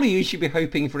you, surely you should be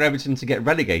hoping for Everton to get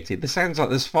relegated. This sounds like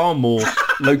there's far more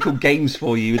local games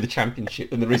for you in the Championship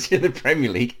than there is in the Premier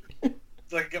League.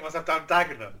 So I can get myself down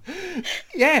Dagenham.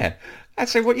 Yeah. I'd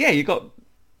say, well, yeah, you've got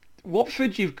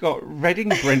Watford, you've got Reading,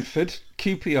 Brentford,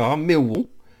 QPR, Millwall.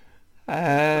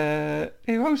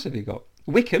 Who else have you got?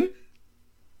 Wickham.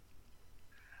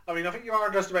 I mean, I think you are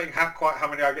underestimating how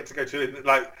many I get to go to.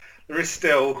 Like, there is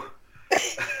still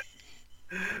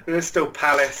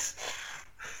Palace,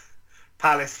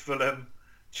 Fulham,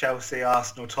 Chelsea,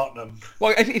 Arsenal, Tottenham.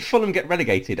 Well, if Fulham get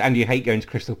relegated and you hate going to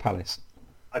Crystal Palace.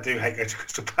 I do hate going to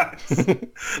Crystal Palace.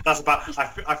 That's about.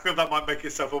 I feel that might make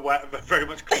itself aware, very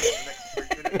much clear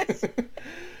in the next 3 minutes.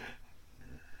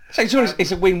 So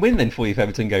it's a win-win then for you if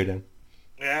Everton go down.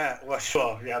 Yeah, well,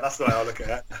 sure. Yeah, that's the way I'll look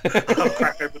at it.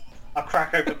 I'll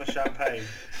crack open the champagne.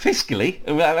 Fiscally,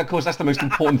 well, of course, that's the most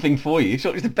important thing for you. So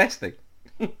it's the best thing.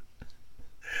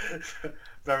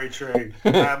 Very true.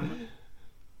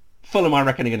 Fulham, I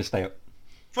reckon, are going to stay up.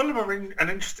 Fulham are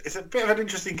it's a bit of an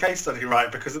interesting case study,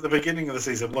 right? Because at the beginning of the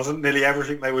season, wasn't nearly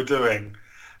everything they were doing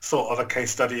sort of a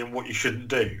case study in what you shouldn't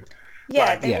do? Yeah,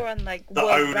 Like, they were on like The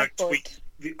world owner record.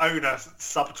 the owner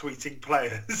subtweeting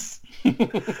players.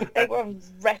 They were on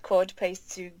record pace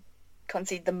to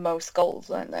concede the most goals,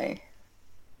 weren't they?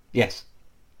 Yes.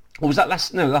 Or was that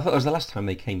last? No, I thought it was the last time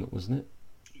they came up, wasn't it?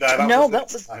 No, the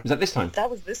that was- time. Was that this time? That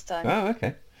was this time. Oh,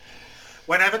 okay.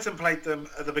 When Everton played them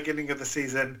at the beginning of the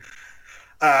season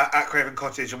at Craven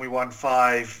Cottage, and we won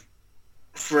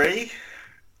 5-3.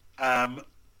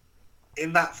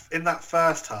 In that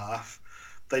first half,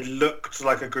 they looked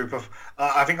like a group of.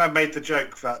 I think I made the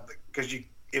joke that because you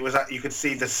could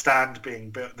see the stand being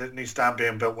built, the new stand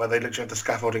being built, where they literally had the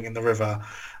scaffolding in the river,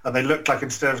 and they looked like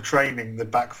instead of training the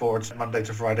back forwards Monday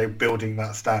to Friday, building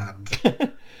that stand.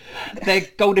 Their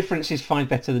goal difference is 5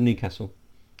 better than Newcastle,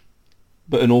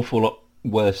 but an awful lot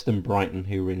worse than Brighton,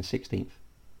 who were in 16th.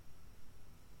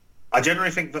 I generally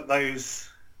think that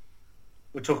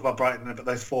we talk about Brighton, but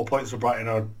those 4 points for Brighton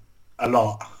are a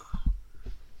lot.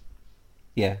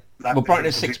 Yeah. That Well, Brighton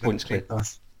has difference 6 points clear. between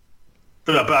us.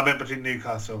 But I meant between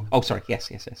Newcastle. Oh, sorry. Yes.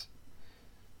 There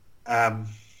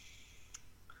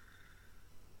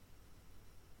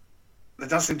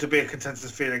does seem to be a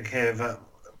consensus feeling here that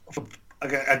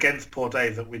against poor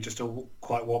Dave that we just all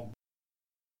quite want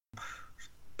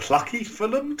plucky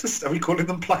Fulham to. Are we calling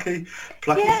them plucky?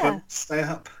 Plucky Yeah. Fulham to stay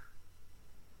up.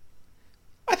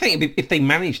 I think if they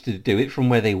managed to do it from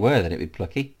where they were, then it'd be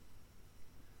plucky.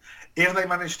 If they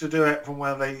manage to do it from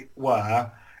where they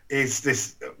were,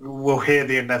 we'll hear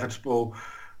the inevitable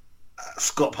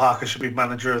Scott Parker should be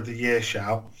manager of the year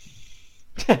shout.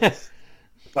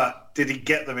 But did he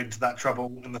get them into that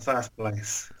trouble in the first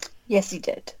place? Yes, he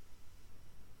did.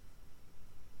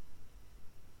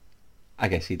 I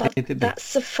guess he But did, didn't that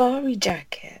safari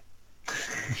jacket.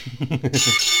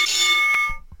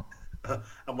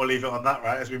 And we'll leave it on that,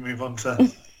 right, as we move on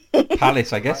to he?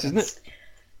 Palace, I guess, isn't it?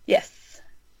 Yes.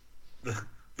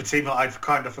 the team that I'd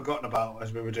kind of forgotten about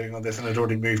as we were doing all this and had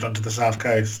already moved on to the south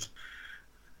coast.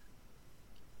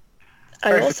 I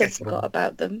Very also forgettable. forgot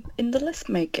about them in the list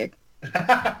making.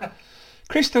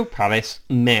 Crystal Palace,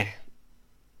 meh.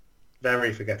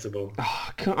 Very forgettable. Oh,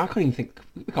 I can't even think.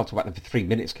 We can't talk about them for 3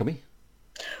 minutes, can we?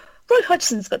 Roy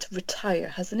Hodgson's got to retire,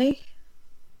 hasn't he?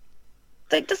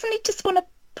 Like, doesn't he just want to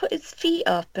put his feet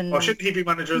up and... Or shouldn't he be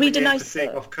manager of the Read a year nice for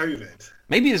seeing book. off COVID?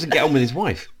 Maybe he doesn't get on with his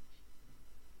wife.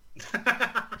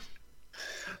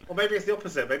 Or maybe it's the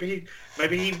opposite. Maybe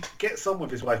he gets on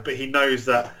with his wife, but he knows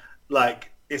that,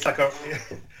 like, it's like a...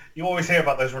 You always hear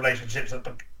about those relationships that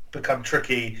become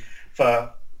tricky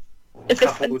for if they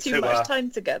spend couples too who much are...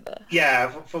 time together.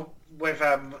 Yeah,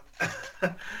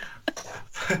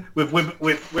 with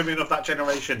women of that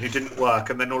generation who didn't work,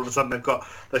 and then all of a sudden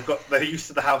they're used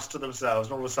to the house to themselves,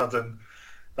 and all of a sudden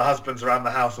the husband's around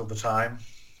the house all the time.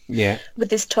 Yeah.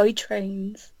 With his toy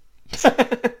trains.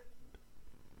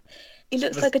 He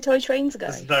looks like a toy trains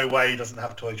guy. There's no way he doesn't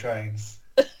have toy trains.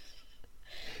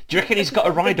 Do you reckon he's got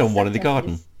a ride on one in the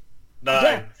garden? No.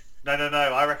 Yeah. No.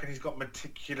 I reckon he's got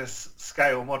meticulous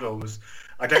scale models.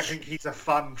 I don't think he's a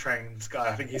fun trains guy.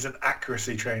 I think he's an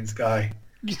accuracy trains guy.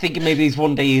 Do you think maybe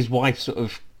one day his wife sort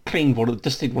of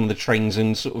dusted one of the trains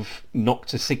and sort of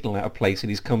knocked a signal out of place, and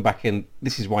he's come back and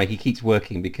this is why he keeps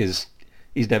working, because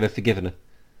he's never forgiven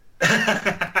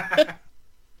her?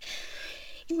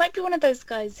 He might be one of those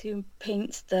guys who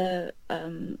paints the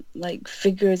like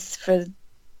figures for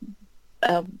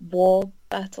war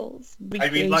battles. I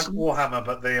mean, like recreation. Warhammer,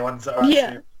 but the ones that are actually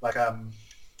Yeah.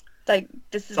 like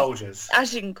this is soldiers.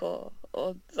 Agincourt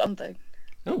or something.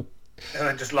 Oh. And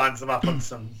then just lines them up on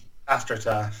some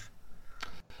AstroTurf.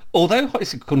 Although,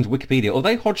 according to Wikipedia,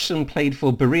 although Hodgson played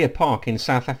for Berea Park in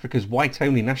South Africa's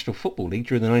white-only National Football League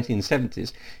during the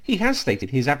 1970s, he has stated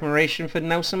his admiration for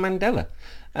Nelson Mandela.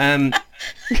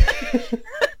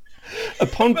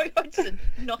 Upon Roy Hodgson,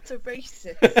 not a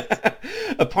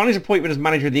racist. Upon his appointment as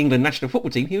manager of the England national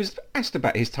football team, he was asked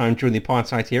about his time during the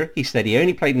apartheid era. He said he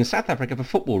only played in South Africa for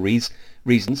football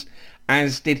reasons,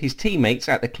 as did his teammates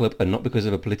at the club, and not because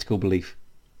of a political belief.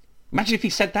 Imagine if he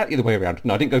said that the other way around.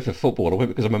 No, I didn't go for football. I went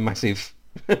because I'm a massive...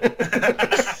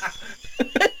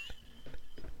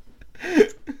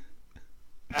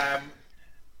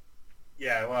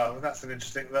 Yeah, well, that's an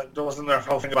interesting... Wasn't there a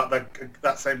whole thing about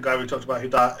that same guy we talked about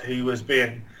who was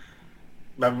being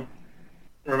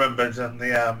remembered in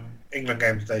the England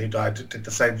game today, who died, did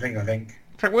the same thing, I think.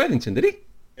 Frank Worthington, did he?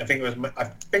 I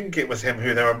think it was him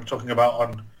who they were talking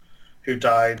about who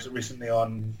died recently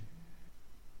on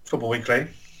Football Weekly.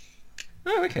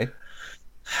 Oh, okay.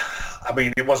 I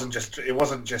mean, it wasn't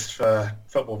just for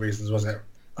football reasons, was it?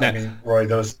 No. I mean, Roy,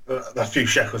 there was a few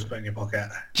shekels put in your pocket.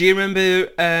 Do you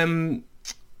remember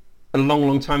a long,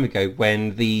 long time ago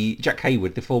when Jack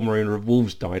Hayward, the former owner of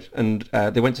Wolves, died, and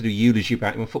they went to do a eulogy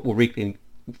about him on Football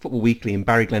Weekly, and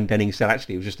Barry Glendenning said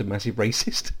actually he was just a massive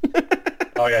racist.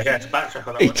 Oh yeah, to backtrack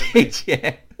on that He one. did,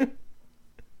 yeah.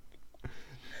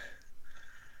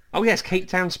 Oh yes, Cape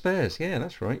Town Spurs. Yeah,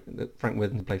 that's right. That Frank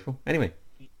Worthington played for. Anyway.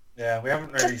 Yeah, we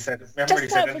haven't really said.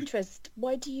 Just out of interest,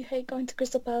 why do you hate going to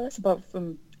Crystal Palace apart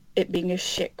from it being a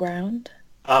shit ground?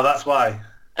 Oh, that's why.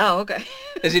 Oh, okay.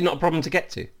 Is it not a problem to get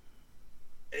to?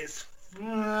 It's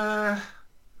no,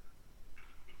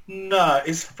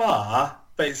 it's far,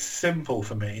 but it's simple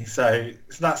for me, so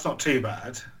that's not too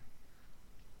bad.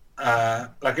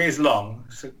 Like it is long,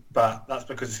 but that's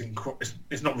because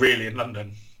it's not really in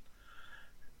London.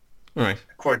 All right.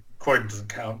 Croydon doesn't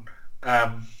count.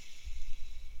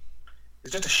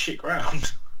 It's just a shit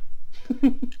ground.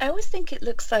 I always think it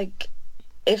looks like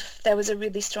if there was a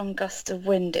really strong gust of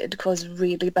wind, it'd cause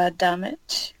really bad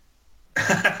damage.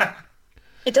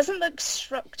 It doesn't look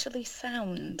structurally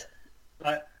sound.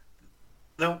 Like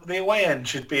the away end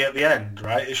should be at the end,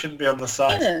 right? It shouldn't be on the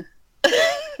side. Yeah.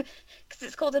 Because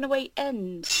it's called an away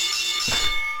end.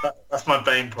 That's my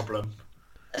main problem.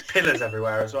 Pillars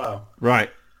everywhere as well.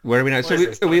 Right. Where are we now? What So is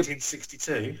this,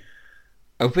 1962?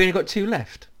 Have we only got 2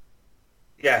 left?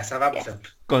 Yeah, Southampton.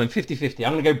 Go on, 50-50.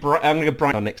 I'm gonna go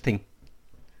Brighton on next team.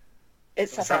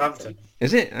 It's Southampton.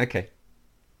 Is it? Okay.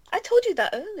 I told you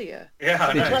that earlier. Yeah,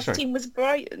 I Did know. you? Last Sorry. team was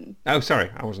Brighton. Oh, sorry,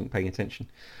 I wasn't paying attention.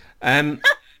 One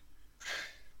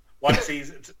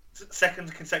season,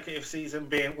 second consecutive season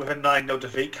being with a 9-0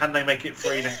 defeat. Can they make it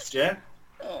 3 next year?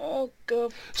 Oh,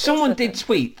 God. Someone did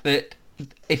tweet that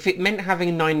if it meant having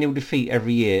a 9-0 defeat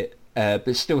every year,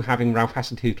 but still having Ralph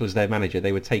Hasenhüttl as their manager,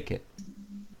 they would take it.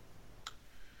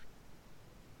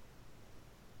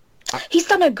 He's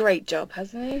done a great job,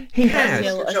 hasn't he? He has.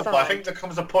 Nil Good job, but I think aside. there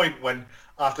comes a point when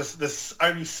after there's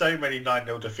only so many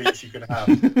 9-0 defeats you can have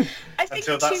I think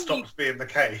until that two stops being the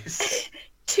case.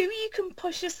 2 you can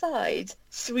push aside,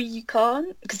 3 you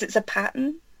can't, because it's a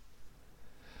pattern.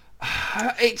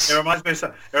 It's It reminds me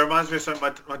of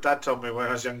something my dad told me when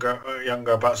I was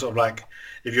younger about sort of like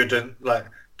if you're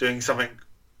doing something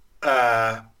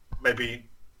maybe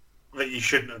that you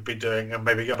shouldn't have been doing and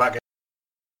maybe go back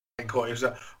in court. It was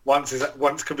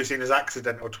once can be seen as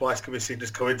accidental, twice can be seen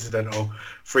as coincidental,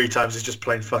 3 times is just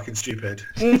plain fucking stupid.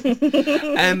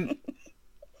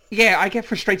 Yeah, I get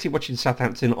frustrated watching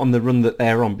Southampton on the run that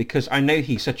they're on because I know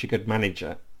he's such a good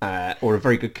manager or a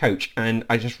very good coach, and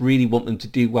I just really want them to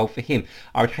do well for him.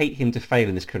 I would hate him to fail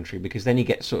in this country because then he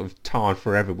gets sort of tarred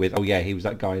forever with, oh yeah, he was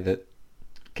that guy that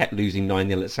kept losing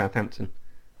 9-0 at Southampton.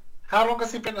 How long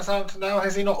has he been at Southampton now?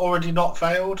 Has he not already not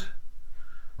failed?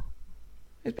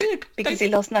 It's been Because he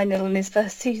lost 9-0 in his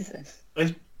first season.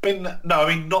 It's been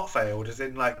not failed, as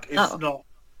in like it's Oh. not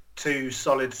 2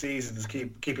 solid seasons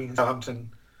keeping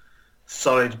Southampton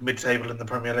solid mid-table in the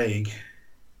Premier League.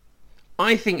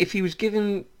 I think if he was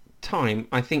given time,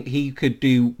 I think he could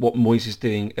do what Moyes is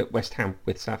doing at West Ham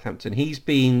with Southampton. He's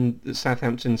been at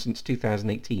Southampton since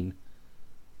 2018.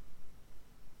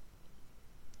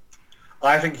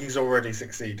 I think he's already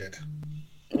succeeded.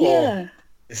 Yeah.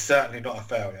 It's certainly not a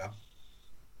failure.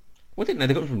 Well, I didn't know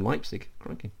they got him from Leipzig.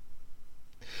 Crikey.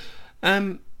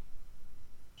 No,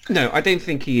 I don't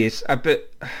think he is.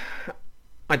 But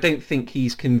I don't think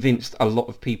he's convinced a lot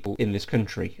of people in this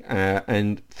country.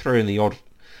 And throwing the odd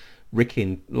Rick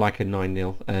in like a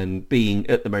 9-0 and being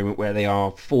at the moment where they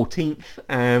are 14th.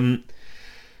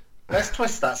 Let's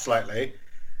twist that slightly.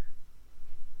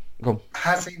 Go on.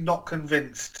 Has he not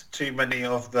convinced too many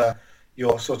of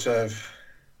your sort of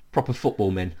Proper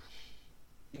football men.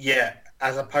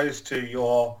 as opposed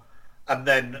to and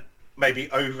then maybe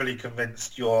overly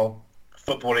convinced your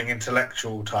footballing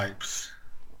intellectual types?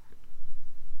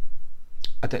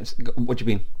 I don't. What do you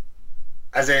mean?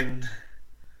 As in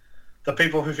the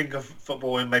people who think of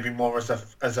football in maybe more as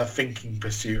a thinking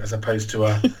pursuit as opposed to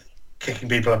a kicking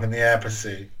people up in the air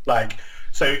pursuit. Like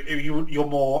So you're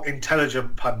more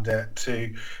intelligent pundit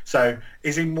too. So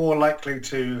is he more likely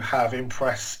to have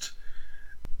impressed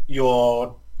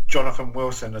your Jonathan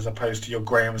Wilson as opposed to your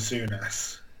Graham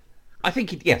Souness? I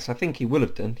think I think he will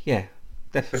have done. Yeah,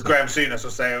 Because definitely. Graham Souness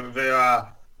will say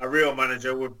a real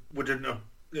manager wouldn't have.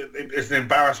 It's an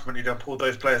embarrassment you'd have pulled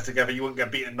those players together. You wouldn't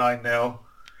get beaten 9-0.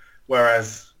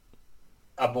 Whereas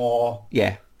a more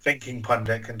thinking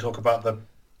pundit can talk about the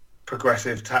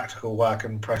progressive tactical work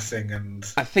and pressing and...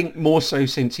 I think more so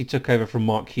since he took over from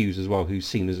Mark Hughes as well, who's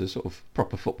seen as a sort of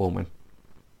proper football man.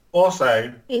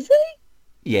 Also... Is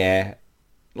he? Yeah.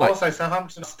 Also,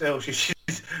 Southampton still... She's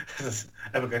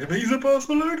ever going to be... He's a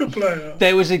Barcelona player.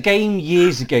 There was a game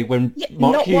years ago when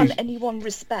Mark not Hughes... one anyone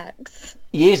respects.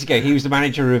 Years ago, he was the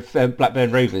manager of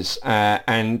Blackburn Rovers,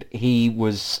 and he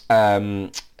was...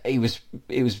 it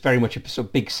was very much a sort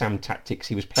of Big Sam tactics.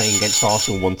 He was playing against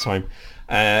Arsenal one time.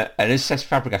 And as Cesc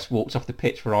Fabregas walked off the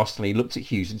pitch for Arsenal, he looked at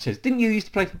Hughes and says, "Didn't you used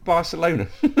to play for Barcelona?"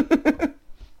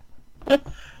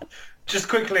 Just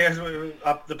quickly, as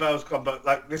up the bell's gone, but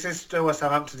like this is still a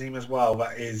Southampton team as well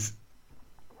that is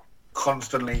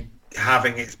constantly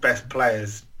having its best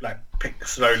players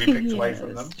slowly picked away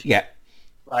from them. Yeah.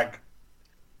 Like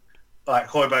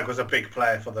Højbjerg was a big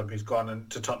player for them who's gone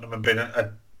to Tottenham and been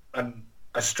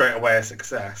a straightaway a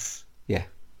success. Yeah.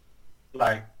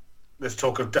 Like there's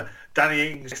talk of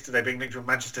Danny Ings yesterday being linked with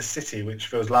Manchester City, which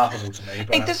feels laughable to me.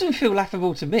 But It doesn't feel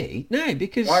laughable to me, no,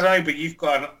 because... I know, but you've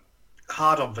got a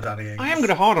hard on for Danny Ings. I haven't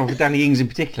got a hard on for Danny Ings in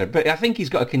particular, but I think he's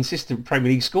got a consistent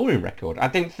Premier League scoring record. I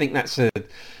don't think that's a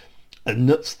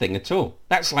nuts thing at all.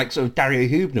 That's like sort of Dario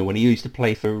Hubner when he used to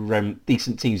play for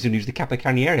decent teams and he was the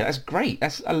Capocannoniere. That's great.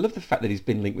 I love the fact that he's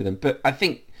been linked with them. But I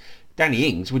think Danny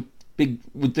Ings would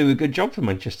do a good job for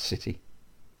Manchester City.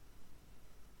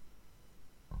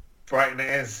 Brighton it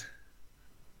is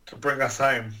to bring us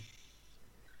home.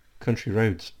 Country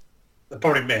roads. They'll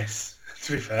probably miss,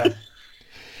 to be fair.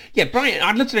 Yeah, Brighton.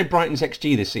 I'd love to know Brighton's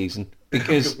XG this season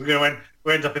because we'll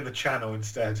end up in the Channel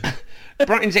instead.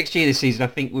 Brighton's XG this season, I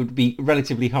think, would be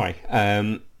relatively high.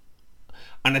 And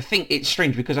I think it's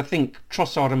strange because I think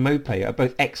Trossard and Maupay are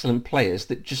both excellent players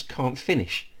that just can't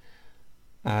finish.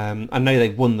 I know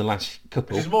they've won the last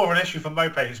couple. Which is more of an issue for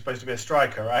Maupay, who's supposed to be a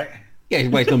striker, right? Yeah, he's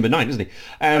weighs number 9, doesn't he?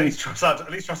 At least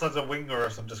Trossard's a winger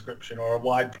of some description or a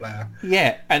wide player.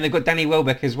 Yeah, and they've got Danny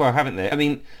Welbeck as well, haven't they? I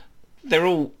mean,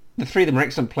 the three of them are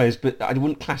excellent players, but I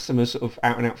wouldn't class them as sort of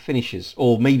out-and-out finishers.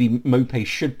 Or maybe Maupay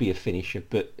should be a finisher,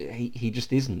 but he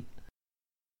just isn't.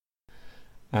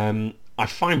 I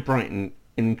find Brighton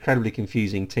an incredibly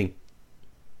confusing team.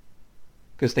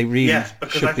 Because they really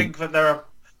because I think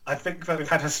that we've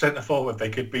had a centre forward. They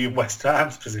could be in West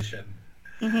Ham's position,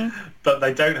 but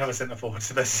they don't have a centre forward,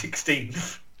 so they're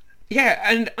 16th. Yeah,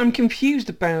 and I'm confused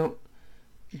about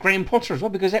Graham Potter as well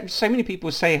because so many people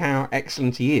say how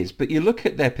excellent he is, but you look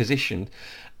at their position,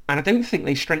 and I don't think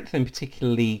they strengthened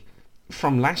particularly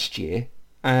from last year.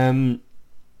 And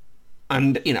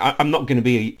you know, I'm not going to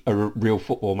be a real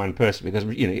football man person because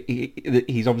you know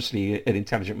he's obviously an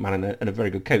intelligent man and a very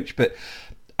good coach, but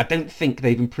I don't think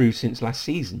they've improved since last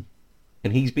season,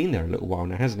 and he's been there a little while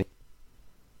now, hasn't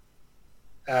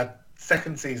he?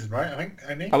 Second season, right? I think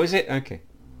only. Oh, is it? Okay,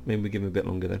 maybe we give him a bit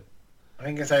longer then. I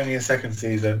think it's only a second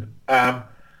season. I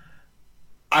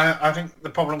think the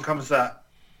problem comes that,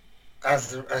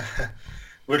 as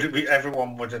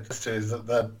everyone would attest to, is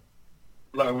that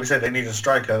like we said, they need a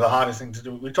striker. The hardest thing to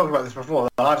do, we talked about this before,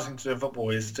 the hardest thing to do in football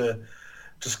is to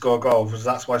score goals, because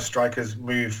that's why strikers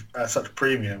move at such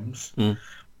premiums.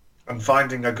 And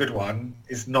finding a good one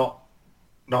is not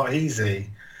easy.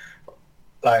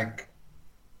 Like,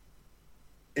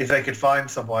 if they could find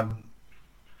someone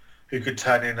who could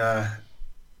turn in a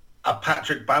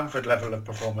Patrick Bamford level of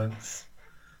performance,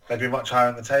 they'd be much higher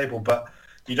on the table. But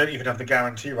you don't even have the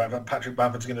guarantee, right, that Patrick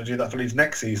Bamford's going to do that for Leeds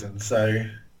next season. So,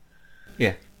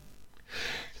 yeah.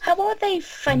 How are they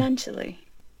financially?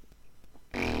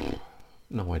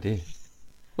 No idea.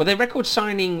 Well, their record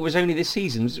signing was only this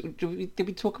season. Did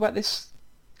we talk about this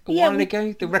a while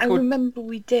ago? The record. I remember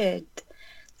we did.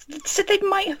 So they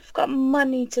might have got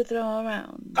money to throw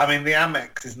around. I mean, the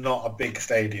Amex is not a big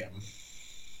stadium.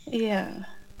 Yeah.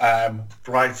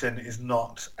 Brighton is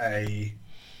not a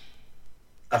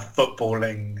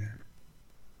footballing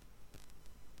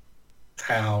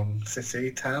town. Is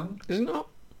it not?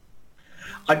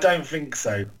 I don't think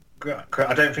so.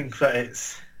 I don't think that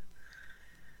it's...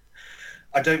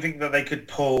 I don't think that they could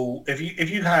pull... If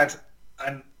you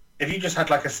just had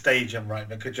like a stadium, right,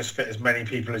 that could just fit as many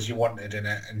people as you wanted in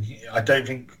it, and I don't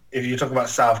think, if you're talking about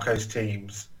South Coast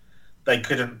teams, they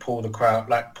couldn't pull the crowd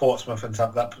like Portsmouth and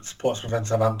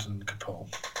Southampton could pull.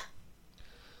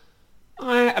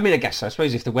 I mean, I guess so. I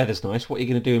suppose if the weather's nice, what are you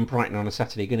going to do in Brighton on a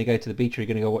Saturday? You're going to go to the beach or are you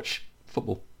going to go watch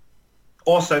football?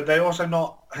 Also, they're also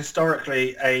not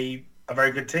historically a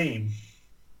very good team.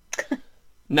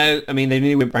 No, I mean, they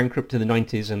nearly went bankrupt in the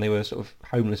 90s and they were sort of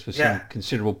homeless for some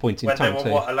considerable point in when time.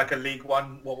 They were like a League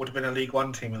One, what would have been a League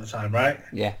One team at the time, right?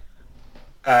 Yeah.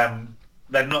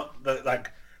 They're not,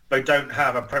 they don't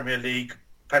have a Premier League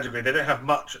pedigree. They don't have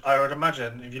much. I would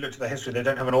imagine, if you look at their history, they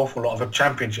don't have an awful lot of a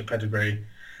Championship pedigree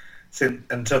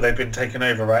until they've been taken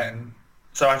over, right? And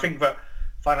so I think that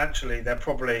financially they're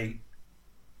probably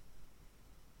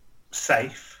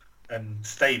safe and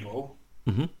stable,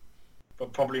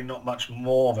 but probably not much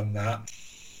more than that.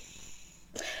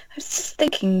 I was just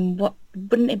thinking,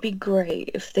 wouldn't it be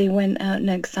great if they went out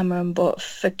next summer and bought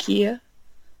Fekir?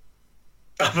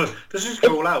 This is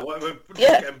cool out.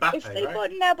 Yeah, Mbappe, if they right? bought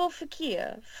Nabil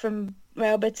Fekir from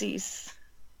Real Betis.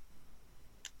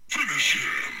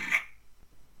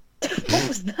 What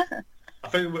was that? I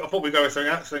thought we were going with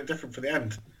something different for the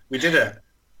end. We did it.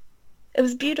 It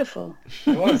was beautiful.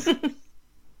 It was.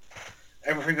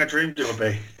 Everything I dreamed it would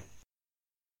be.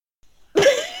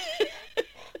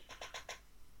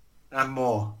 And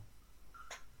more.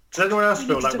 Does anyone else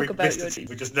feel like we've missed it?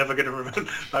 We're just never going to remember.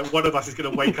 Like one of us is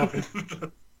going to wake up in...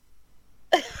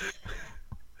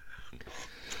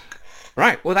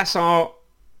 Right, well that's our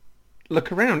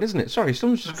look around, isn't it? Sorry,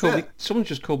 someone's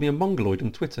just called me a mongoloid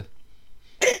on Twitter.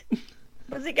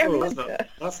 Was it Gary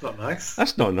That's not nice.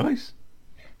 That's not nice.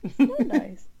 It's not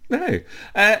nice. No.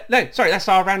 No, sorry, that's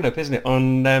our roundup, isn't it,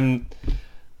 on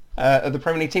of the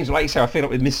Premier League teams. Like you say, I feel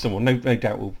like we've missed someone. No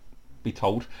doubt we'll be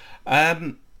told.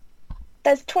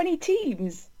 There's 20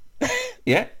 teams.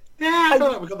 Yeah. Yeah, I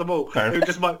feel like we got them all. Fair.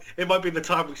 It might be the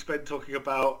time we spent talking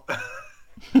about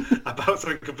about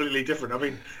something completely different. I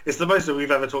mean, it's the most that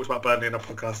we've ever talked about Burnley in a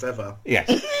podcast ever.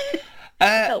 Yes.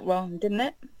 Felt wrong, didn't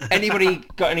it? Anybody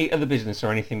got any other business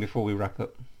or anything before we wrap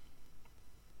up?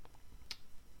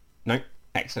 No?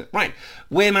 Excellent. Right.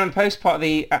 We're Man on the Post, part of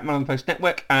the Man on the Post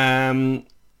network.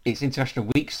 It's International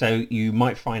Week, so you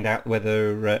might find out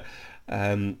whether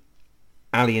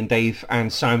Ali and Dave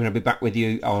and Simon will be back with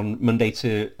you on Monday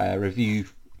to review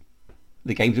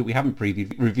the games that we haven't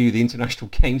previewed, review the international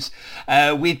games.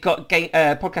 We've got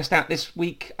podcast out this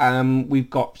week. We've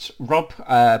got Rob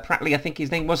Prattley, I think his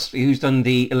name was, who's done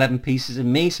the 11 Pieces of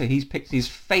Me. So he's picked his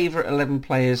favourite 11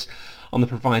 players on the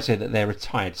proviso that they're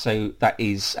retired. So that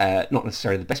is not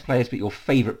necessarily the best players, but your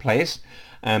favourite players.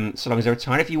 So long as they're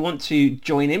retired. If you want to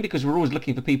join in, because we're always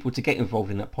looking for people to get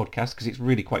involved in that podcast, because it's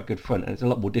really quite good fun and it's a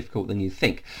lot more difficult than you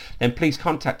think, then please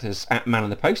contact us at Man on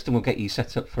the Post and we'll get you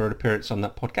set up for an appearance on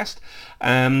that podcast.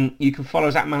 You can follow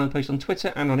us at Man on the Post on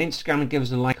Twitter and on Instagram, and give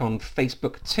us a like on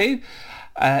Facebook too.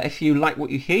 If you like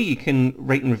what you hear, you can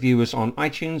rate and review us on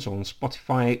iTunes, or on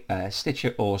Spotify,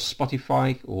 Stitcher, or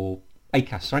Spotify, or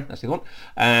Acast, sorry, that's the one.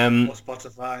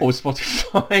 Or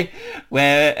Spotify,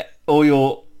 where all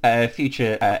your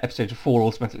future episodes will fall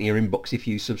automatically in your inbox if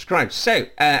you subscribe. So,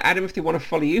 Adam, if they want to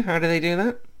follow you, how do they do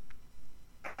that?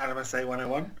 Adam SA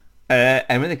 101.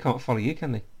 Emma, they can't follow you,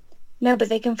 can they? No, but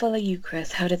they can follow you,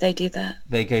 Chris. How do they do that?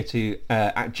 They go to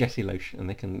at Jessie Loesch and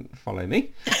they can follow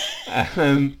me.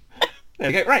 There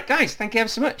we go. Right, guys, thank you ever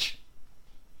so much.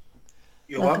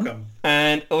 You're welcome.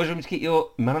 And always remember to keep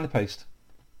your Man on the Post.